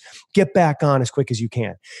course, get back on as quick as you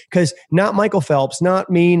can. Because not Michael Phelps, not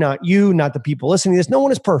me, not you, not the people listening to this. No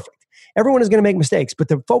one is perfect. Everyone is going to make mistakes, but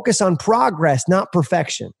to focus on progress, not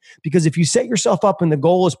perfection. Because if you set yourself up and the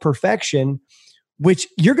goal is perfection, which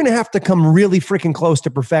you're going to have to come really freaking close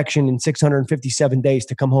to perfection in 657 days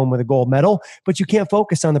to come home with a gold medal. But you can't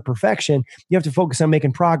focus on the perfection. You have to focus on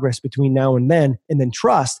making progress between now and then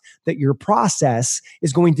trust that your process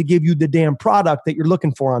is going to give you the damn product that you're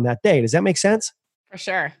looking for on that day. Does that make sense? For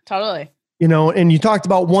sure. Totally. You know, and you talked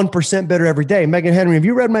about 1% better every day. Megan Henry, have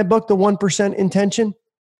you read my book, The 1% Intention?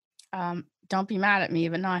 Don't be mad at me,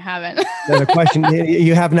 but no, I haven't. The question,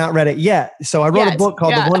 you have not read it yet. So I wrote a book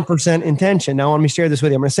called The 1% Intention. Now let me share this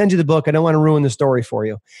with you. I'm going to send you the book. I don't want to ruin the story for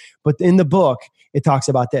you. But in the book, it talks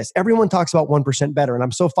about this. Everyone talks about 1% better. And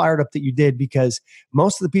I'm so fired up that you did, because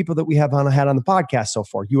most of the people that we have had on the podcast so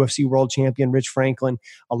far, UFC world champion Rich Franklin,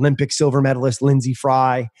 Olympic silver medalist Lindsey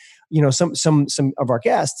Fry, you know, some of our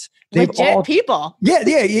guests, legit people.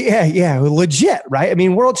 Yeah. Legit, right? I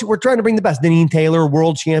mean, we're trying to bring the best. Deneen Taylor,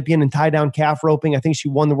 world champion in tie down calf roping. I think she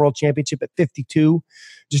won the world championship at 52.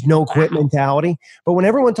 Just no quit mentality. But when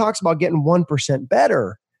everyone talks about getting 1%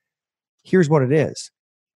 better, here's what it is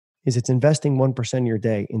it's investing 1% of your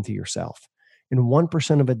day into yourself. And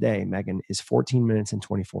 1% of a day, Megan, is 14 minutes and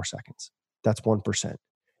 24 seconds. That's 1%.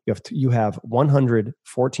 You have 100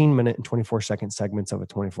 14-minute and 24-second segments of a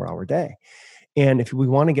 24-hour day. And if we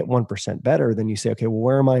want to get 1% better, then you say, okay, well,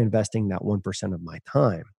 where am I investing that 1% of my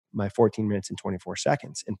time? My 14 minutes and 24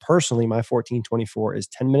 seconds. And personally, my 14-24 is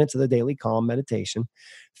 10 minutes of the daily calm meditation,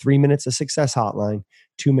 3 minutes of success hotline,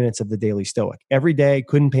 2 minutes of the daily stoic. Every day,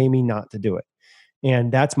 couldn't pay me not to do it.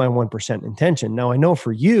 And that's my 1% intention. Now, I know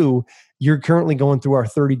for you, you're currently going through our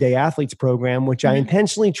 30-day athletes program, which I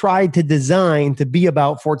intentionally tried to design to be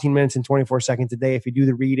about 14 minutes and 24 seconds a day. If you do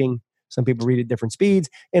the reading, some people read at different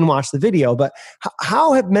speeds, and watch the video. But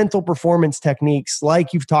how have mental performance techniques,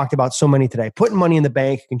 like you've talked about so many today, putting money in the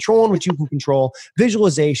bank, controlling what you can control,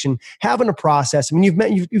 visualization, having a process, I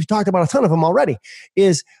mean, you've talked about a ton of them already,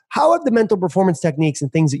 is how have the mental performance techniques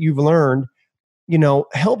and things that you've learned, you know,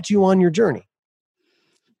 helped you on your journey?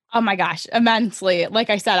 Oh my gosh, immensely. Like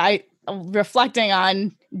I said, reflecting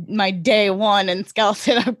on my day one in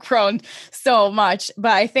skeleton, I've grown so much.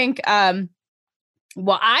 But I think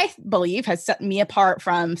what I believe has set me apart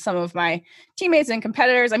from some of my teammates and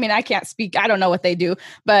competitors, I mean, I can't speak, I don't know what they do,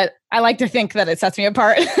 but I like to think that it sets me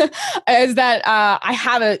apart, is that I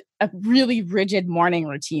have a really rigid morning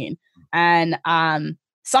routine. And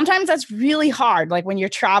sometimes that's really hard. Like when you're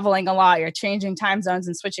traveling a lot, you're changing time zones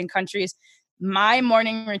and switching countries. My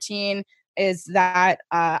morning routine is that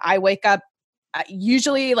I wake up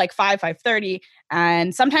usually like 5:30,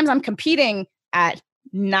 and sometimes I'm competing at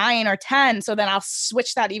 9 or 10. So then I'll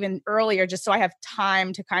switch that even earlier, just so I have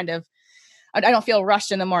time to I don't feel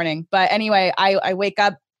rushed in the morning. But anyway, I wake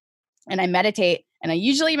up and I meditate, and I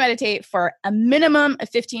usually meditate for a minimum of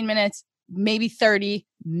 15 minutes, maybe 30,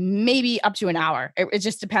 maybe up to an hour. It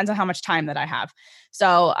just depends on how much time that I have.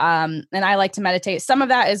 So, and I like to meditate. Some of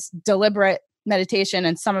that is deliberate meditation,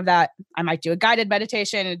 and some of that I might do a guided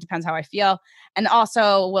meditation. It depends how I feel. And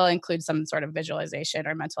also will include some sort of visualization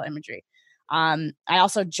or mental imagery. I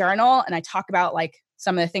also journal, and I talk about like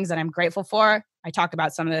some of the things that I'm grateful for. I talk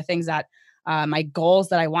about some of the things that my goals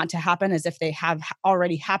that I want to happen as if they have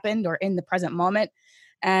already happened or in the present moment.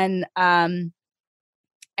 And I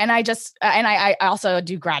also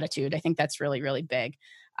do gratitude. I think that's really, really big.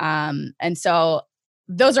 And so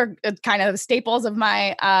those are kind of the staples of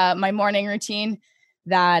my my morning routine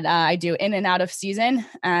that I do in and out of season.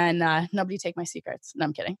 And nobody take my secrets. No,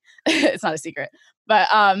 I'm kidding. It's not a secret. But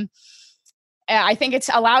I think it's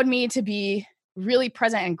allowed me to be really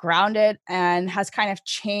present and grounded, and has kind of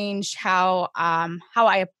changed how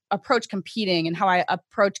I approach competing and how I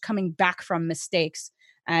approach coming back from mistakes,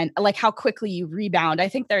 and like how quickly you rebound. I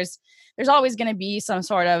think there's always going to be some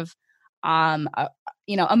sort of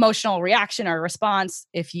emotional reaction or response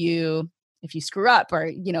if you screw up,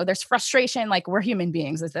 or there's frustration. Like, we're human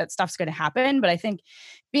beings, that stuff's going to happen. But I think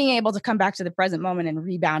being able to come back to the present moment and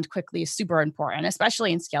rebound quickly is super important,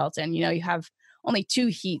 especially in skeleton. You have only 2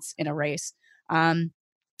 heats in a race.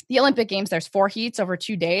 The Olympic Games, there's 4 heats over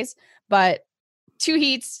 2 days, but 2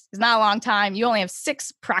 heats is not a long time. You only have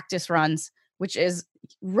 6 practice runs, which is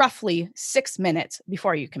roughly 6 minutes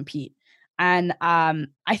before you compete. And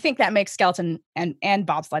I think that makes skeleton and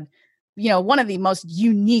bobsled, one of the most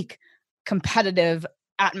unique competitive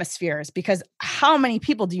atmospheres, because how many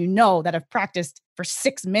people do you know that have practiced for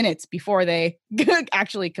 6 minutes before they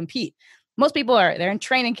actually compete? Most people they're in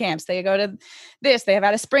training camps. They go to this, they have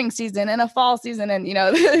had a spring season and a fall season,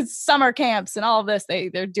 and, summer camps and all of this.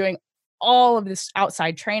 They're doing all of this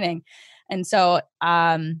outside training. And so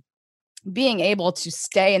being able to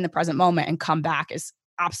stay in the present moment and come back is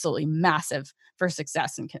absolutely massive for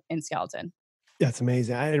success in skeleton. That's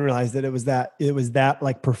amazing. I didn't realize that it was that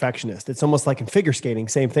like perfectionist. It's almost like in figure skating,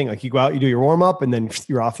 same thing. Like you go out, you do your warm up, and then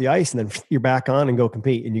you're off the ice, and then you're back on and go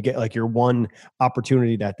compete, and you get like your one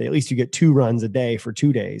opportunity that day. At least you get 2 runs a day for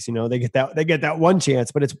 2 days. They get that one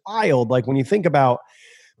chance. But it's wild. Like when you think about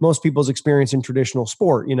most people's experience in traditional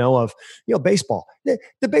sport, baseball,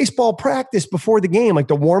 the baseball practice before the game, like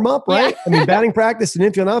the warm up, right? Yeah. I mean, batting practice and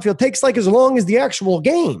infield, outfield takes like as long as the actual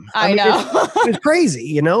game. I mean, know. it's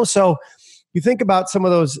crazy, So you think about some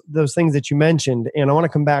of those things that you mentioned, and I want to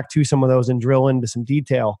come back to some of those and drill into some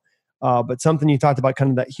detail. But something you talked about, kind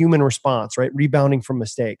of that human response, right? Rebounding from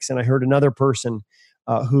mistakes. And I heard another person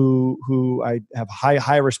who I have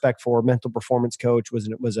high respect for, mental performance coach, was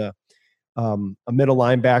a middle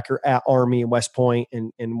linebacker at Army in West Point,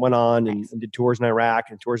 and went on and did tours in Iraq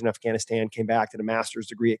and tours in Afghanistan, came back, did a master's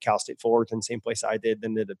degree at Cal State Fullerton, same place I did,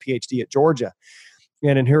 then did a PhD at Georgia,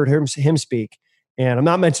 and heard him speak. And I'm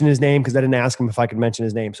not mentioning his name because I didn't ask him if I could mention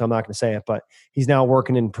his name, so I'm not going to say it, but he's now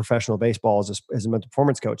working in professional baseball as a mental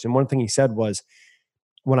performance coach. And one thing he said was,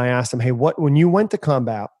 when I asked him, hey, when you went to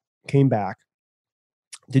combat, came back,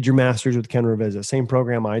 did your master's with Ken Ravizza, same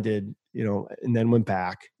program I did, and then went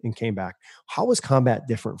back and came back. How was combat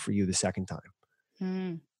different for you the second time?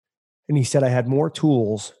 Mm. And he said, I had more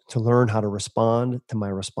tools to learn how to respond to my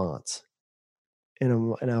response.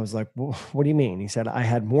 And I was like, well, what do you mean? He said, I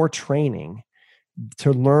had more training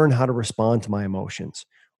to learn how to respond to my emotions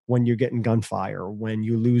when you're getting gunfire, when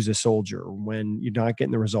you lose a soldier, when you're not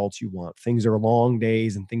getting the results you want. Things are long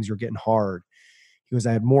days and things are getting hard. He goes,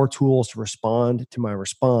 I had more tools to respond to my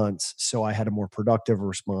response. So I had a more productive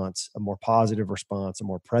response, a more positive response, a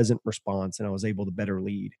more present response, and I was able to better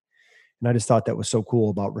lead. And I just thought that was so cool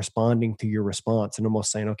about responding to your response and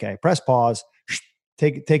almost saying, okay, press pause,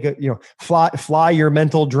 take a, fly your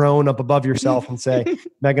mental drone up above yourself and say,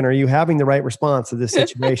 Megan, are you having the right response to this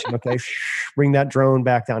situation? Okay. Bring that drone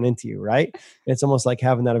back down into you. Right. It's almost like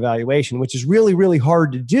having that evaluation, which is really, really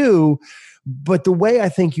hard to do. But the way I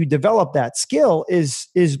think you develop that skill is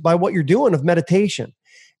by what you're doing of meditation.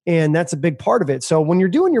 And that's a big part of it. So when you're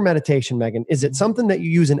doing your meditation, Megan, is it something that you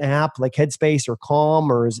use an app like Headspace or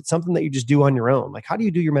Calm, or is it something that you just do on your own? Like, how do you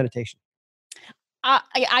do your meditation?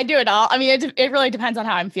 I do it all. I mean, it really depends on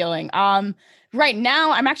how I'm feeling. Right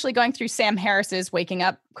now, I'm actually going through Sam Harris's Waking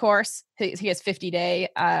Up course. He has 50-day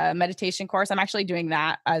meditation course. I'm actually doing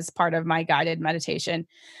that as part of my guided meditation.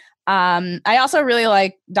 I also really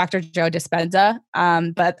like Dr. Joe Dispenza,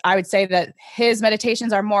 but I would say that his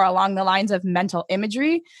meditations are more along the lines of mental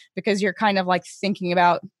imagery, because you're kind of like thinking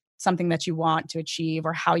about something that you want to achieve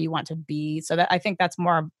or how you want to be. So that I think that's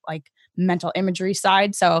more like mental imagery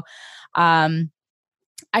side. So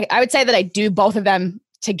I would say that I do both of them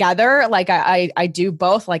together. Like I do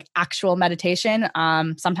both, like actual meditation,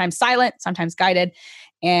 sometimes silent, sometimes guided,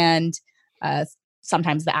 and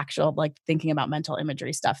sometimes the actual like thinking about mental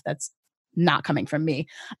imagery stuff that's not coming from me.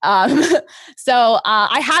 So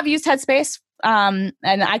I have used Headspace, and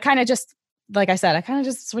I kind of just, like I said, I kind of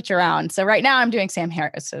just switch around. So right now I'm doing Sam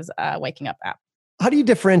Harris's Waking Up app. How do you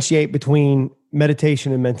differentiate between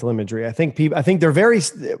meditation and mental imagery? I think they're very.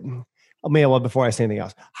 Well, before I say anything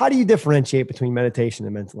else, how do you differentiate between meditation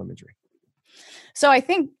and mental imagery? So I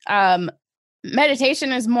think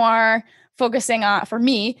meditation is more focusing on, for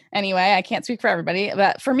me anyway, I can't speak for everybody,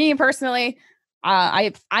 but for me personally,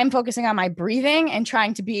 I'm focusing on my breathing and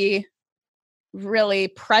trying to be really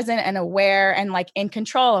present and aware and like in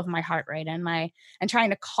control of my heart rate and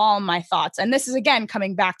trying to calm my thoughts. And this is again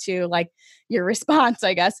coming back to like your response,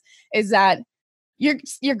 I guess, is that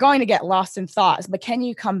you're going to get lost in thoughts, but can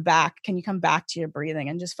you come back to your breathing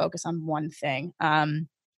and just focus on one thing?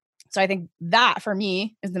 So I think that for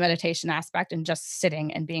me is the meditation aspect, and just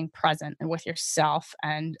sitting and being present and with yourself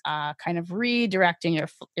and kind of redirecting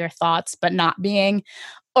your thoughts, but not being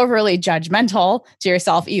overly judgmental to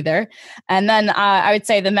yourself either. And then I would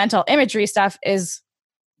say the mental imagery stuff is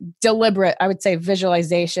deliberate, I would say,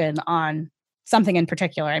 visualization on something in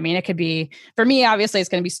particular. I mean, it could be, for me, obviously it's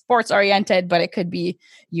going to be sports oriented, but it could be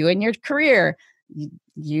you and your career,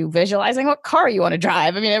 you visualizing what car you want to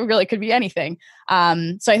drive. I mean, it really could be anything.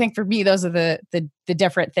 So I think for me, those are the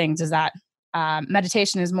different things, is that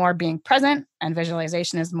meditation is more being present and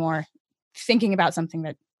visualization is more thinking about something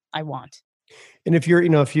that I want. And if you're,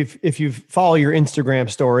 if you follow your Instagram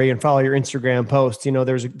story and follow your Instagram posts,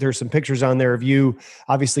 there's some pictures on there of you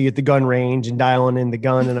obviously at the gun range and dialing in the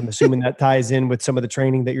gun. And I'm assuming that ties in with some of the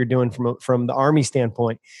training that you're doing from the Army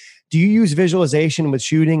standpoint. Do you use visualization with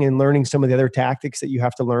shooting and learning some of the other tactics that you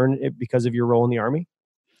have to learn because of your role in the Army?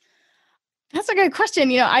 That's a good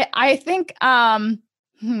question. I think, I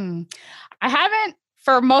haven't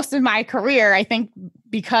for most of my career, I think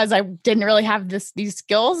because I didn't really have these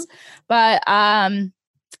skills, but, and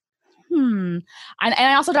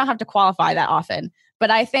I also don't have to qualify that often,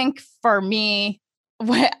 but I think for me,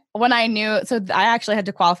 when I knew, so I actually had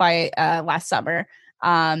to qualify last summer.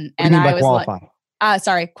 What do you And mean by I was like,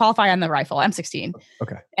 qualify? qualify on the rifle, M16.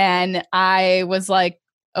 Okay. And I was like,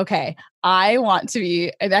 okay, I want to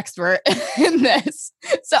be an expert in this.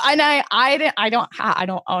 So, and I don't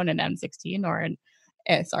own an M16 or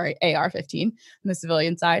AR-15 on the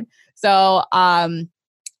civilian side. So,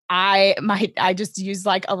 I just used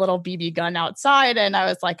like a little BB gun outside, and I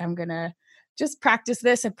was like, I'm gonna just practice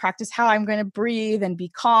this and practice how I'm going to breathe and be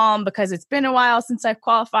calm because it's been a while since I've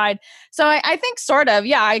qualified. So I think sort of,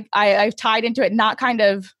 yeah, I've tied into it, not kind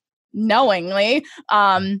of knowingly,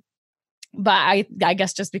 but I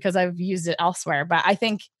guess just because I've used it elsewhere. But I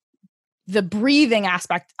think the breathing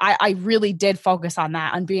aspect, I really did focus on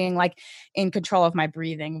that, on being like in control of my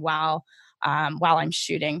breathing while I'm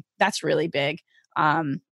shooting. That's really big.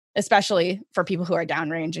 Especially for people who are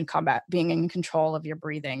downrange in combat, being in control of your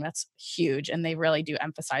breathing. That's huge. And they really do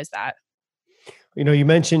emphasize that. You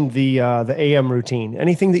mentioned the AM routine.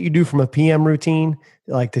 Anything that you do from a PM routine,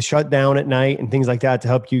 like to shut down at night and things like that, to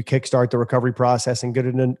help you kickstart the recovery process and get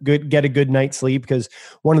a good night's sleep? Because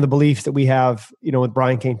one of the beliefs that we have, with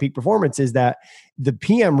Brian Cain Peak Performance is that the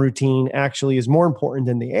PM routine actually is more important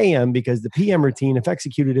than the AM, because the PM routine, if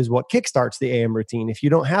executed, is what kickstarts the AM routine. If you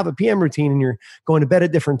don't have a PM routine and you're going to bed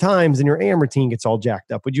at different times, then your AM routine gets all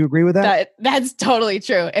jacked up. Would you agree with that? That's totally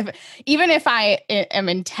true. Even if I am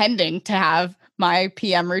intending to have my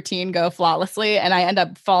PM routine go flawlessly and I end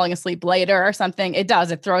up falling asleep later or something, it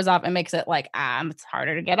throws off and makes it like, it's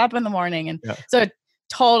harder to get up in the morning. And so it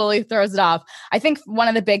totally throws it off. I think one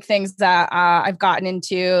of the big things that I've gotten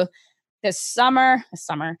into this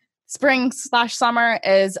spring/summer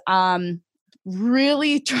is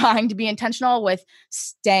really trying to be intentional with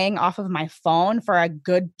staying off of my phone for a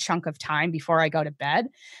good chunk of time before I go to bed.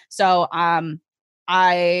 So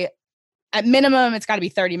at minimum, it's got to be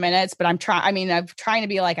 30 minutes, but I'm trying to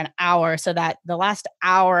be like an hour, so that the last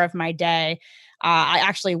hour of my day, I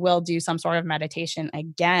actually will do some sort of meditation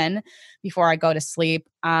again before I go to sleep.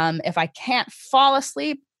 If I can't fall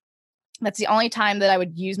asleep, that's the only time that I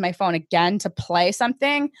would use my phone again to play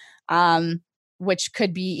something, which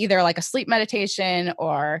could be either like a sleep meditation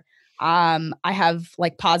or I have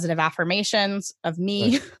like positive affirmations of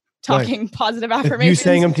me Nice. talking Nice. positive affirmations. You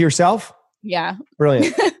saying them to yourself? Yeah.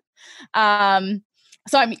 Brilliant.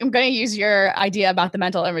 So I'm going to use your idea about the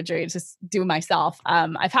mental imagery to do myself.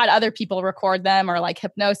 I've had other people record them or like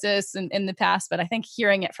hypnosis in the past, but I think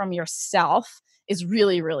hearing it from yourself is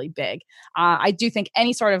really, really big. I do think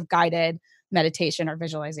any sort of guided meditation or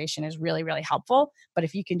visualization is really, really helpful. But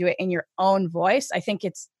if you can do it in your own voice, I think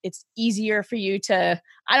it's easier for you to,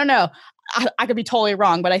 I don't know, I could be totally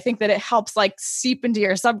wrong, but I think that it helps like seep into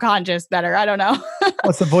your subconscious better. I don't know.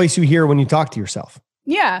 What's the voice you hear when you talk to yourself?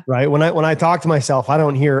 Yeah. Right. When I talk to myself, I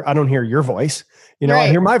don't hear your voice, Right. I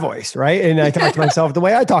hear my voice. Right. And I talk to myself the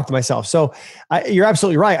way I talk to myself. So you're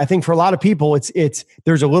absolutely right. I think for a lot of people,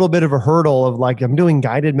 there's a little bit of a hurdle of like, I'm doing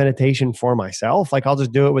guided meditation for myself. Like I'll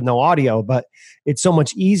just do it with no audio, but it's so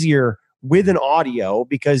much easier with an audio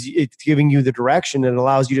because it's giving you the direction and it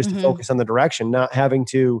allows you just to focus on the direction, not having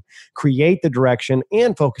to create the direction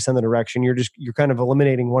and focus on the direction. You're kind of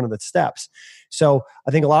eliminating one of the steps. So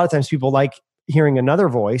I think a lot of times people like hearing another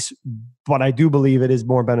voice, but I do believe it is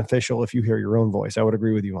more beneficial if you hear your own voice. I would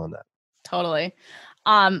agree with you on that. Totally.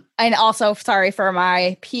 And also, sorry for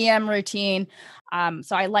my PM routine.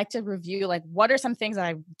 So I like to review like what are some things that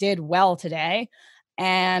I did well today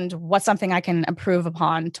and what's something I can improve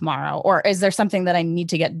upon tomorrow, or is there something that I need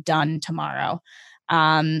to get done tomorrow?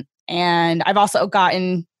 And I've also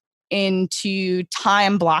gotten into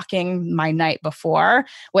time blocking my night before,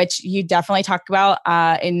 which you definitely talked about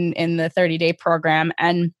in the 30-day program.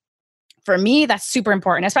 And for me, that's super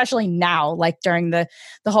important, especially now, like during the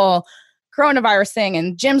whole coronavirus thing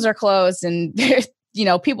and gyms are closed and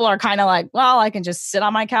people are kind of like, well, I can just sit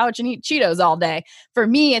on my couch and eat Cheetos all day. For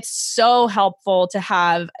me, it's so helpful to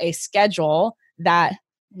have a schedule that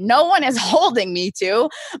no one is holding me to,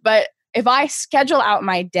 but if I schedule out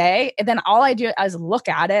my day, then all I do is look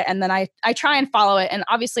at it and then I try and follow it. And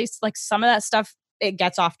obviously, like some of that stuff, it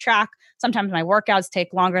gets off track. Sometimes my workouts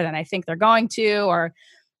take longer than I think they're going to, or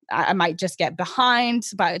I might just get behind,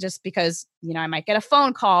 but just because, I might get a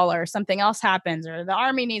phone call or something else happens or the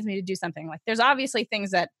army needs me to do something. Like there's obviously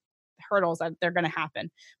hurdles that they're going to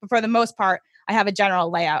happen. But for the most part, I have a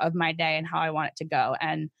general layout of my day and how I want it to go.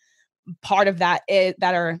 And part of that is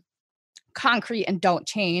that are concrete and don't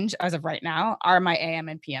change as of right now are my AM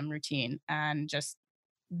and PM routine, and just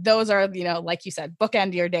those are, like you said,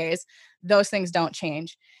 bookend your days. Those things don't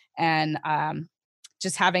change. And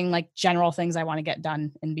just having like general things I want to get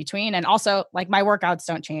done in between. And also like my workouts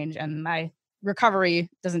don't change and my recovery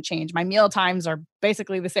doesn't change. My meal times are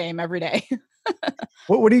basically the same every day.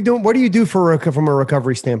 What are you doing? What do you do from a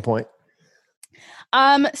recovery standpoint?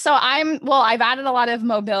 So I've added a lot of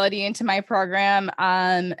mobility into my program,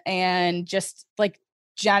 and just like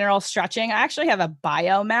general stretching. I actually have a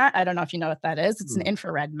bio mat. I don't know if you know what that is. It's an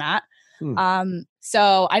infrared mat.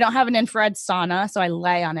 So I don't have an infrared sauna, so I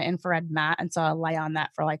lay on an infrared mat. And so I lay on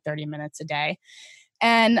that for like 30 minutes a day.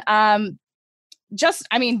 And,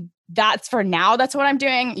 that's for now, that's what I'm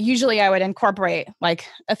doing. Usually I would incorporate like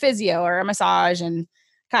a physio or a massage and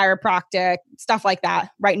chiropractic, stuff like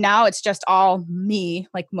that. Right now, it's just all me,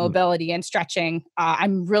 like mobility and stretching.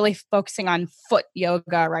 I'm really focusing on foot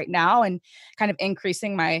yoga right now and kind of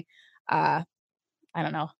increasing my,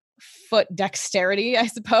 foot dexterity, I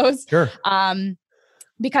suppose. Sure.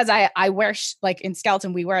 Because I wear like in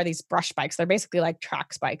skeleton, we wear these brush spikes. They're basically like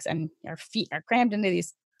track spikes, and our feet are crammed into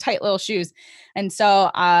these tight little shoes. And so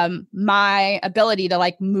my ability to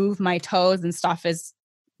like move my toes and stuff is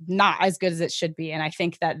not as good as it should be. And I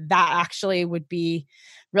think that actually would be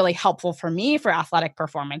really helpful for me for athletic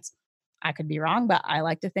performance. I could be wrong, but I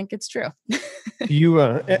like to think it's true. And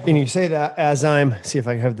you say that as see if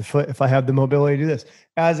I have the mobility to do this,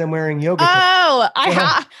 as I'm wearing yoga. Oh,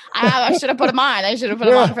 I should have put them on. I should have put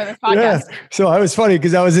them on for this podcast. Yeah. So I was funny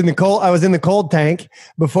because I was in the cold tank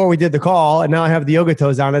before we did the call, and now I have the yoga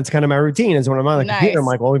toes on. It's kind of my routine. Is when I'm on the computer, I'm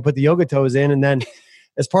like, well, we put the yoga toes in, and then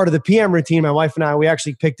as part of the PM routine, my wife and I, we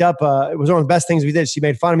actually picked up, it was one of the best things we did. She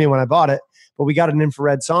made fun of me when I bought it, but we got an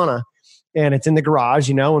infrared sauna. And it's in the garage,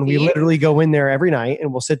 and we literally go in there every night,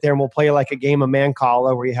 and we'll sit there and we'll play like a game of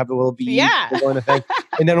Mancala where you have the little bees. Yeah.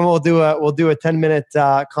 And then we'll do a 10-minute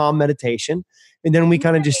calm meditation. And then we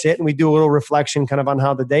kind of just sit and we do a little reflection kind of on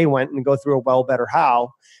how the day went and go through a well, better,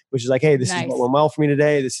 how, which is like, hey, this is what went well for me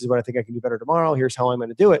today. This is what I think I can do better tomorrow. Here's how I'm going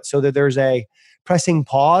to do it. So that there's a pressing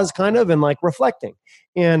pause kind of and like reflecting.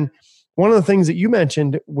 And one of the things that you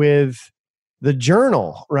mentioned with the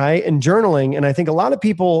journal, right? And journaling. And I think a lot of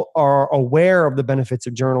people are aware of the benefits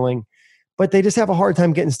of journaling, but they just have a hard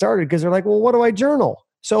time getting started because they're like, well, what do I journal?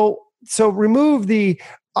 So remove the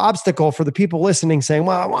obstacle for the people listening saying,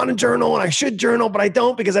 well, I want to journal and I should journal, but I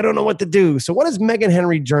don't because I don't know what to do. So what does Megan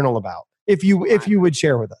Henry journal about? If you would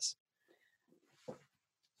share with us.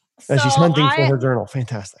 As she's hunting for her journal.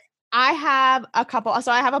 Fantastic. I have a couple.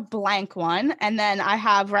 So I have a blank one. And then I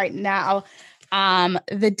have right now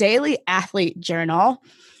the Daily Athlete Journal.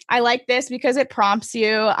 I like this because it prompts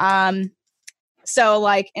you. So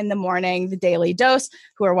like in the morning, the daily dose,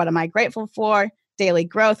 what am I grateful for? Daily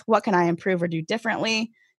growth, what can I improve or do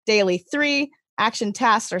differently? Daily 3, action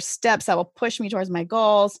tasks or steps that will push me towards my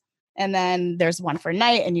goals. And then there's one for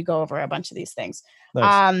night, and you go over a bunch of these things.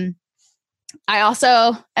 Nice. I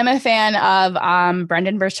also am a fan of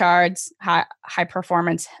Brendan Burchard's high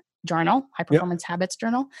performance journal, high performance habits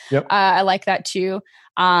journal. Yep. I like that too.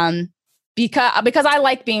 Because I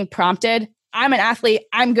like being prompted. I'm an athlete.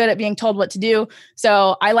 I'm good at being told what to do.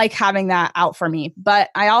 So I like having that out for me. But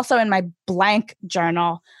I also, in my blank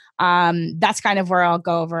journal, that's kind of where I'll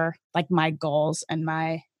go over like my goals and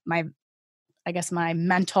my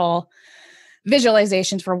mental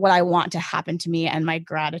visualizations for what I want to happen to me and my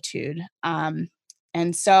gratitude. And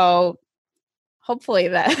so hopefully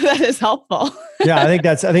that is helpful. Yeah, I think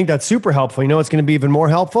that's super helpful. You know what's going to be even more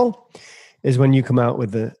helpful is when you come out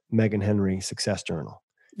with the Megan Henry Success Journal.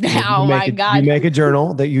 God. You make a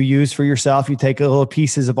journal that you use for yourself. You take little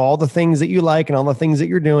pieces of all the things that you like and all the things that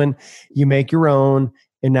you're doing. You make your own.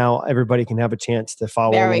 And now everybody can have a chance to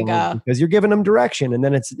follow. There we go. Because you're giving them direction. And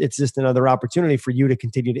then it's just another opportunity for you to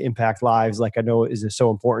continue to impact lives like I know is so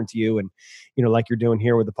important to you. And, like you're doing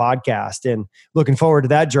here with the podcast. And looking forward to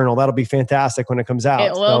that journal. That'll be fantastic when it comes out.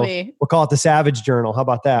 It will be. We'll call it the Savage Journal. How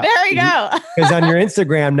about that? There you go. Because on your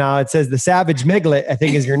Instagram now, it says the Savage Miglet, I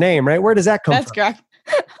think is your name, right? Where does that come from? That's correct.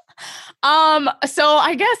 So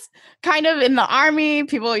I guess kind of in the Army,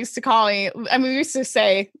 people used to call me, we used to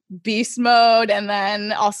say beast mode. And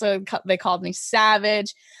then also they called me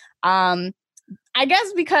savage. I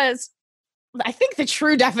guess because I think the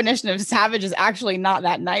true definition of savage is actually not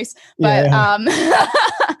that nice, but,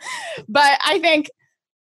 but I think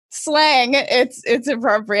slang, it's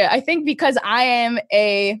appropriate. I think because I am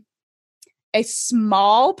a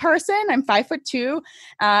small person. I'm 5'2".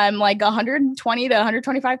 I'm like 120 to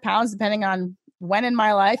 125 pounds, depending on when in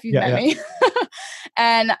my life you've met me.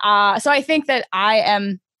 And so I think that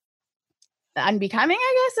I'm becoming,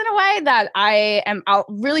 I guess, in a way that I am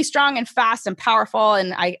really strong and fast and powerful.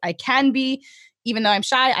 And I can be even though I'm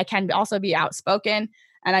shy, I can also be outspoken,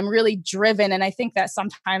 and I'm really driven. And I think that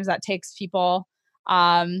sometimes that takes people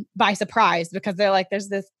by surprise, because they're like, there's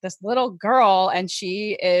this little girl and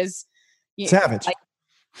she is savage. like,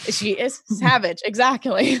 she is savage.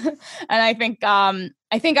 Exactly. And I think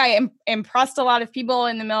I impressed a lot of people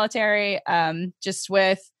in the military, just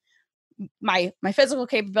with my physical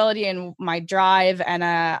capability and my drive. And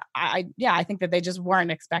I think that they just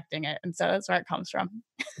weren't expecting it. And so that's where it comes from.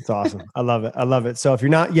 It's awesome. I love it. I love it. So if you're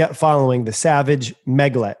not yet following the Savage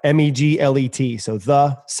Meglet, Meglet. So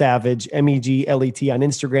the Savage Meglet on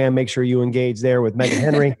Instagram, make sure you engage there with Megan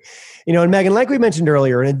Henry. And Megan, like we mentioned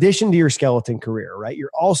earlier, in addition to your skeleton career, right,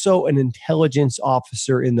 you're also an intelligence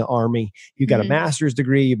officer in the Army. You've got a master's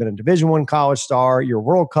degree. You've been a Division I college star. You're a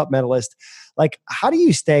World Cup medalist. Like, how do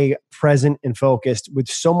you stay present and focused with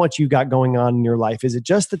so much you got going on in your life? Is it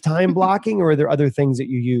just the time blocking, or are there other things that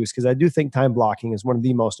you use? Because I do think time blocking is one of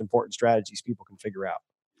the most important strategies people can figure out.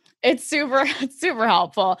 It's super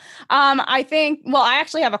helpful. I think, well, I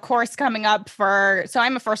actually have a course coming up so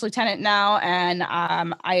I'm a first lieutenant now, and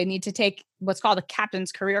I need to take what's called a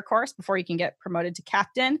captain's career course before you can get promoted to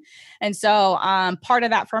captain. And so part of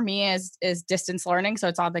that for me is distance learning. So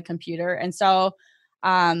it's on the computer. And so,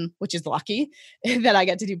 which is lucky that I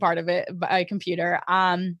get to do part of it by computer.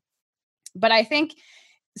 But I think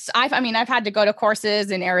I've had to go to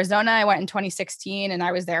courses in Arizona. I went in 2016 and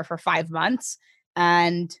I was there for 5 months,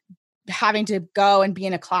 and having to go and be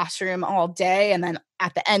in a classroom all day. And then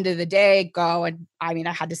at the end of the day, go. And I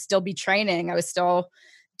had to still be training. I was still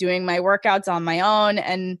doing my workouts on my own.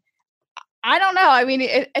 And I don't know.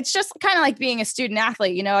 It's just kind of like being a student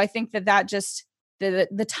athlete. I think that just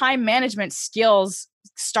the time management skills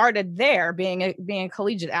started there, being a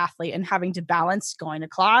collegiate athlete and having to balance going to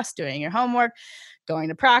class, doing your homework, going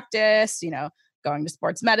to practice, going to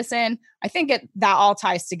sports medicine. I think that all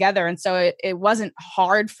ties together. And so it wasn't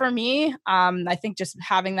hard for me. I think just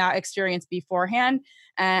having that experience beforehand,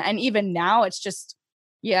 and even now it's just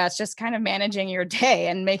kind of managing your day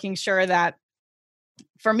and making sure that,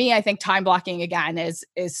 for me, I think time blocking again is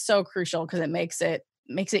so crucial, because it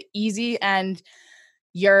makes it easy, and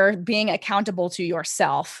you're being accountable to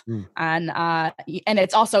yourself. And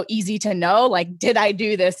it's also easy to know, like, did I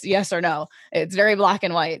do this? Yes or no? It's very black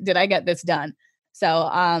and white. Did I get this done? So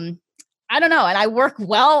I don't know. And I work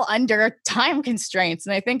well under time constraints.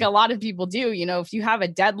 And I think a lot of people do. If you have a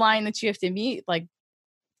deadline that you have to meet, like,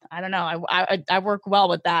 I don't know, I work well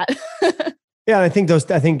with that. Yeah, I think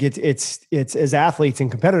it's as athletes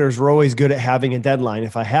and competitors, we're always good at having a deadline.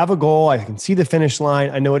 If I have a goal, I can see the finish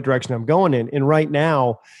line, I know what direction I'm going in. And right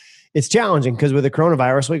now, it's challenging because with the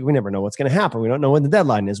coronavirus, we never know what's going to happen. We don't know when the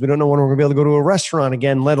deadline is. We don't know when we're going to be able to go to a restaurant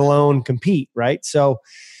again, let alone compete, right? So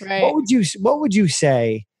right. What would you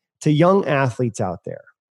say to young athletes out there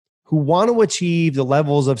who want to achieve the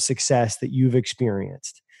levels of success that you've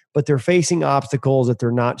experienced, but they're facing obstacles that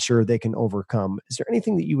they're not sure they can overcome? Is there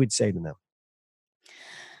anything that you would say to them?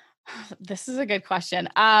 This is a good question.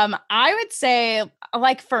 I would say,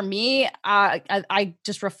 like, for me, I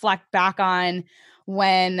just reflect back on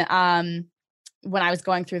when I was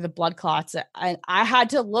going through the blood clots, I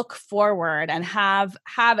had to look forward and have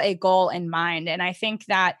a goal in mind. And I think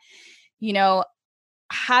that,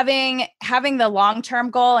 having the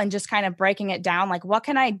long-term goal and just kind of breaking it down, like, what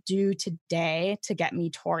can I do today to get me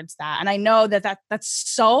towards that? And I know that's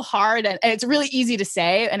so hard, and it's really easy to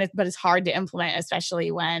say, but it's hard to implement,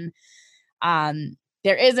 especially when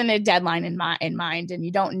there isn't a deadline in mind and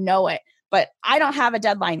you don't know it. But I don't have a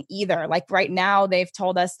deadline either. Like, right now, they've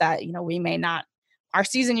told us that, we may not, our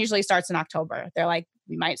season usually starts in October. They're like,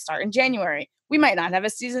 we might start in January. We might not have a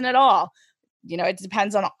season at all. It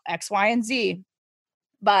depends on X, Y, and Z.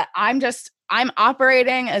 But I'm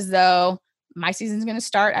operating as though my season's going to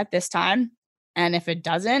start at this time. And if it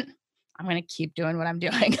doesn't, I'm going to keep doing what I'm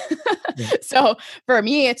doing. Yeah. So for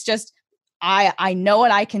me, it's just, I know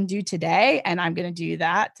what I can do today, and I'm going to do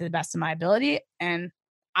that to the best of my ability. And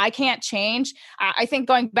I can't change. I think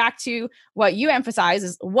going back to what you emphasize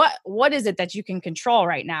is what is it that you can control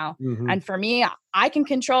right now? Mm-hmm. And for me, I can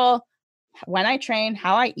control when I train,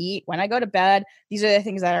 how I eat, when I go to bed. These are the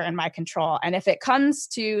things that are in my control. And if it comes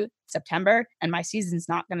to September and my season's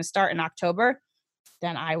not going to start in October,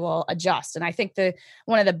 then I will adjust. And I think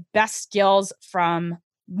one of the best skills from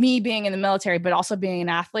me being in the military, but also being an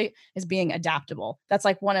athlete, is being adaptable. That's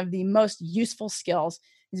like one of the most useful skills,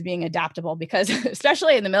 is being adaptable, because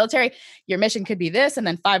especially in the military, your mission could be this, and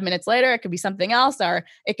then 5 minutes later, it could be something else, or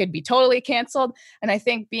it could be totally canceled. And I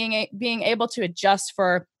think being able to adjust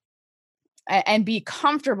and be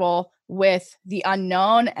comfortable with the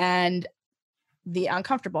unknown and the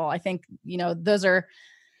uncomfortable, I think, those are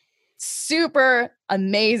super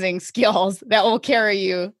amazing skills that will carry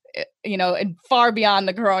you, and far beyond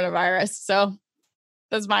the coronavirus. So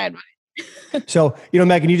that's my advice. So,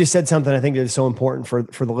 Megan, you just said something I think that is so important for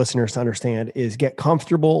the listeners to understand is get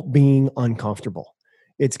comfortable being uncomfortable.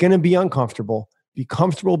 It's going to be uncomfortable. Be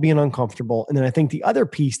comfortable being uncomfortable. And then I think the other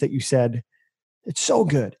piece that you said, it's so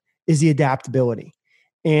good, is the adaptability.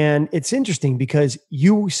 And it's interesting because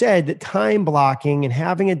you said that time blocking and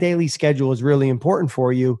having a daily schedule is really important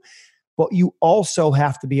for you, but you also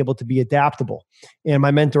have to be able to be adaptable. And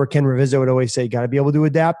my mentor, Ken Reviso, would always say, got to be able to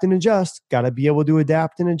adapt and adjust, got to be able to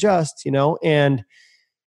adapt and adjust, and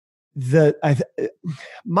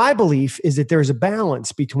my belief is that there's a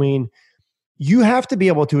balance between you have to be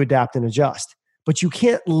able to adapt and adjust, but you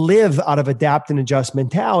can't live out of adapt and adjust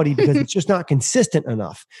mentality because it's just not consistent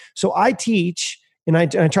enough. So I teach and I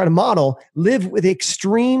try to model, live with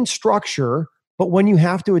extreme structure, but when you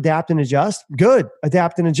have to adapt and adjust, good,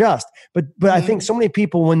 adapt and adjust. But I think so many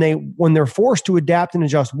people, when they're forced to adapt and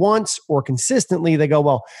adjust once or consistently, they go,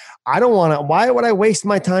 well, I don't want to, why would I waste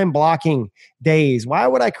my time blocking days? Why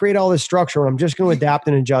would I create all this structure when I'm just going to adapt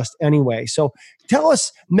and adjust anyway? So tell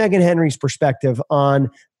us Megan Henry's perspective on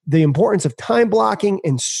the importance of time blocking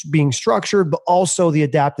and being structured, but also the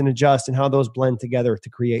adapt and adjust and how those blend together to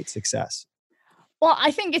create success. Well,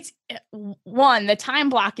 I think it's one, the time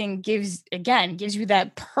blocking gives you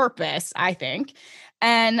that purpose, I think.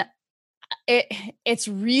 And it's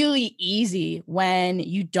really easy when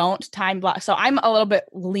you don't time block. So I'm a little bit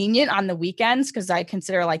lenient on the weekends because I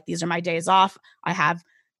consider like these are my days off. I have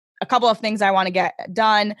a couple of things I want to get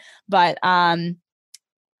done, but on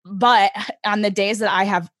the days that I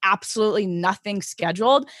have absolutely nothing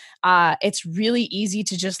scheduled, it's really easy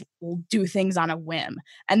to just do things on a whim.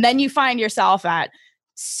 And then you find yourself at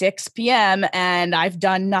 6 p.m. and I've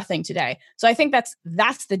done nothing today. So I think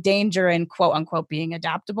that's the danger in quote unquote being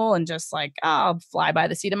adaptable and just like, I'll fly by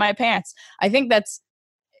the seat of my pants. I think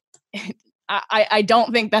I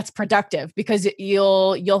don't think that's productive because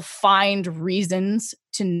you'll find reasons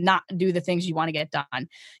to not do the things you want to get done.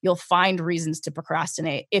 You'll find reasons to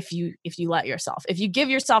procrastinate if you let yourself. If you give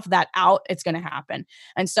yourself that out, it's going to happen.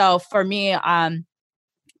 And so for me,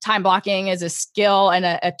 time blocking is a skill and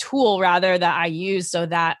a tool rather that I use so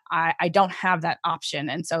that I don't have that option.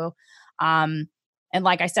 And so, and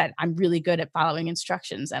like I said, I'm really good at following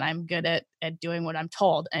instructions and I'm good at doing what I'm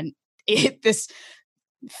told. And this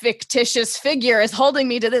fictitious figure is holding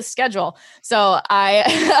me to this schedule. So I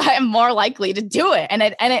am more likely to do it. And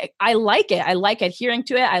I like it. I like adhering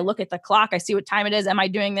to it. I look at the clock. I see what time it is. Am I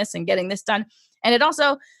doing this and getting this done? And it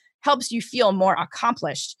also helps you feel more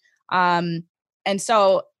accomplished. And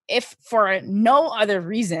so if for no other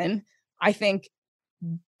reason, I think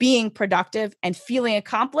being productive and feeling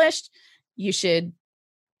accomplished, you should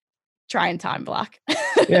try and time block.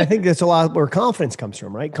 Yeah, I think that's a lot where confidence comes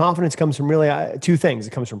from, right? Confidence comes from really two things. It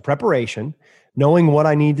comes from preparation, knowing what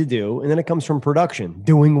I need to do, and then it comes from production,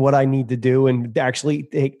 doing what I need to do and actually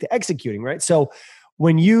executing, right? So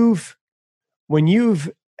when you've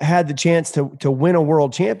had the chance to win a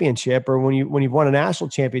world championship or when you've won a national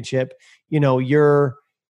championship, you've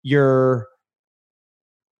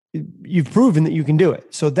proven that you can do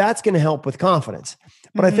it. So that's going to help with confidence.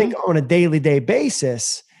 But I think on a daily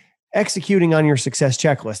basis, executing on your success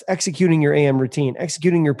checklist, executing your AM routine,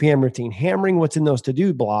 executing your PM routine, hammering what's in those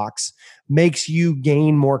to-do blocks makes you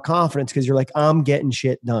gain more confidence because you're like, I'm getting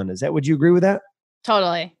shit done. Would you agree with that?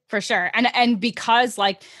 Totally, for sure. And because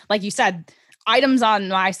like you said, items on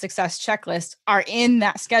my success checklist are in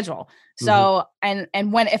that schedule. So, and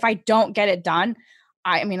if I don't get it done,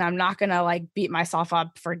 I mean, I'm not going to like beat myself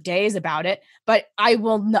up for days about it, but I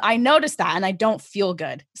notice that and I don't feel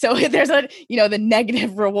good. So there's the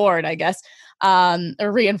negative reward, I guess,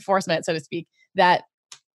 or reinforcement, so to speak, that,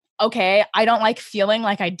 okay, I don't like feeling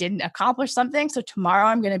like I didn't accomplish something. So tomorrow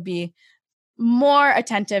I'm going to be more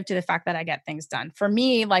attentive to the fact that I get things done. For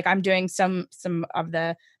me, like I'm doing some of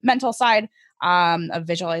the mental side of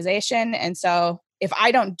visualization. And so if I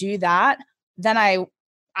don't do that, then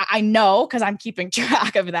I know because I'm keeping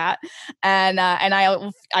track of that and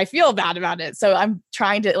I feel bad about it. So I'm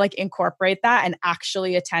trying to like incorporate that and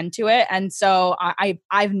actually attend to it. And so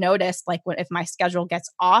I've noticed like if my schedule gets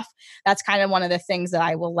off, that's kind of one of the things that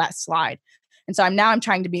I will let slide. And so I'm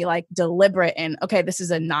trying to be like deliberate and okay, this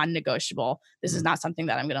is a non-negotiable. This is not something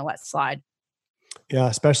that I'm going to let slide. Yeah.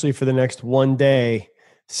 Especially for the next one day,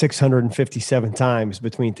 657 times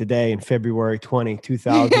between today and February 20,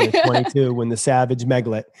 2022, when the Savage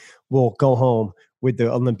Meglet will go home with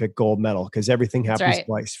the Olympic gold medal, because everything happens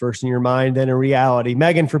twice, first in your mind, then in reality.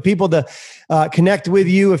 Megan, for people to connect with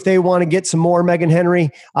you, if they want to get some more Megan Henry,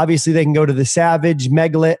 obviously they can go to the Savage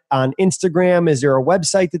Meglet on Instagram. Is there a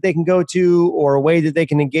website that they can go to, or a way that they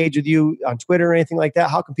can engage with you on Twitter or anything like that?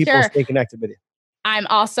 How can people stay connected with you? I'm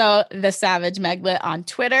also the Savage Meglet on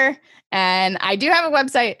Twitter. And I do have a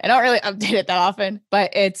website. I don't really update it that often,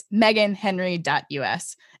 but it's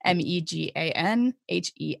meganhenry.us,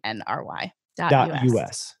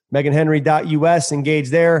 meganhenry.us. meganhenry.us, engage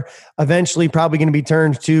there. Eventually probably going to be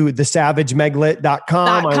turned to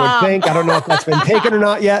thesavagemeglet.com, I would think. I don't know if that's been taken or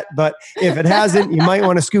not yet, but if it hasn't, you might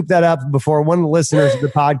want to scoop that up before one of the listeners of the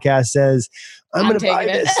podcast says, I'm going to buy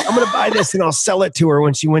this. I'm going to buy this and I'll sell it to her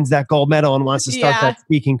when she wins that gold medal and wants to start that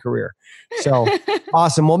speaking career. So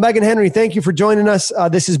awesome. Well, Megan Henry, thank you for joining us.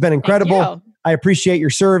 This has been incredible. I appreciate your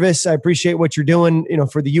service. I appreciate what you're doing,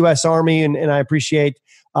 for the U.S. Army. And I appreciate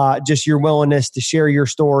just your willingness to share your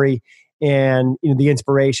story and the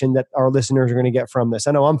inspiration that our listeners are going to get from this.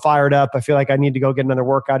 I know I'm fired up. I feel like I need to go get another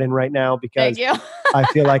workout in right now, because I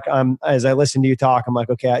feel like as I listen to you talk, I'm like,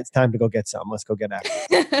 okay, it's time to go get some. Let's go get at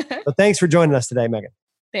it. So thanks for joining us today, Megan.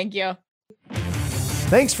 Thank you.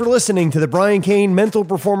 Thanks for listening to the Brian Cain Mental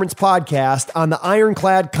Performance Podcast on the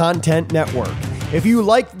Ironclad Content Network. If you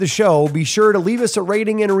liked the show, be sure to leave us a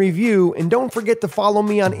rating and a review, and don't forget to follow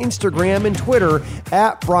me on Instagram and Twitter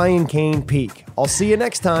 @Brian Cain Peak. I'll see you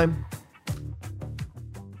next time.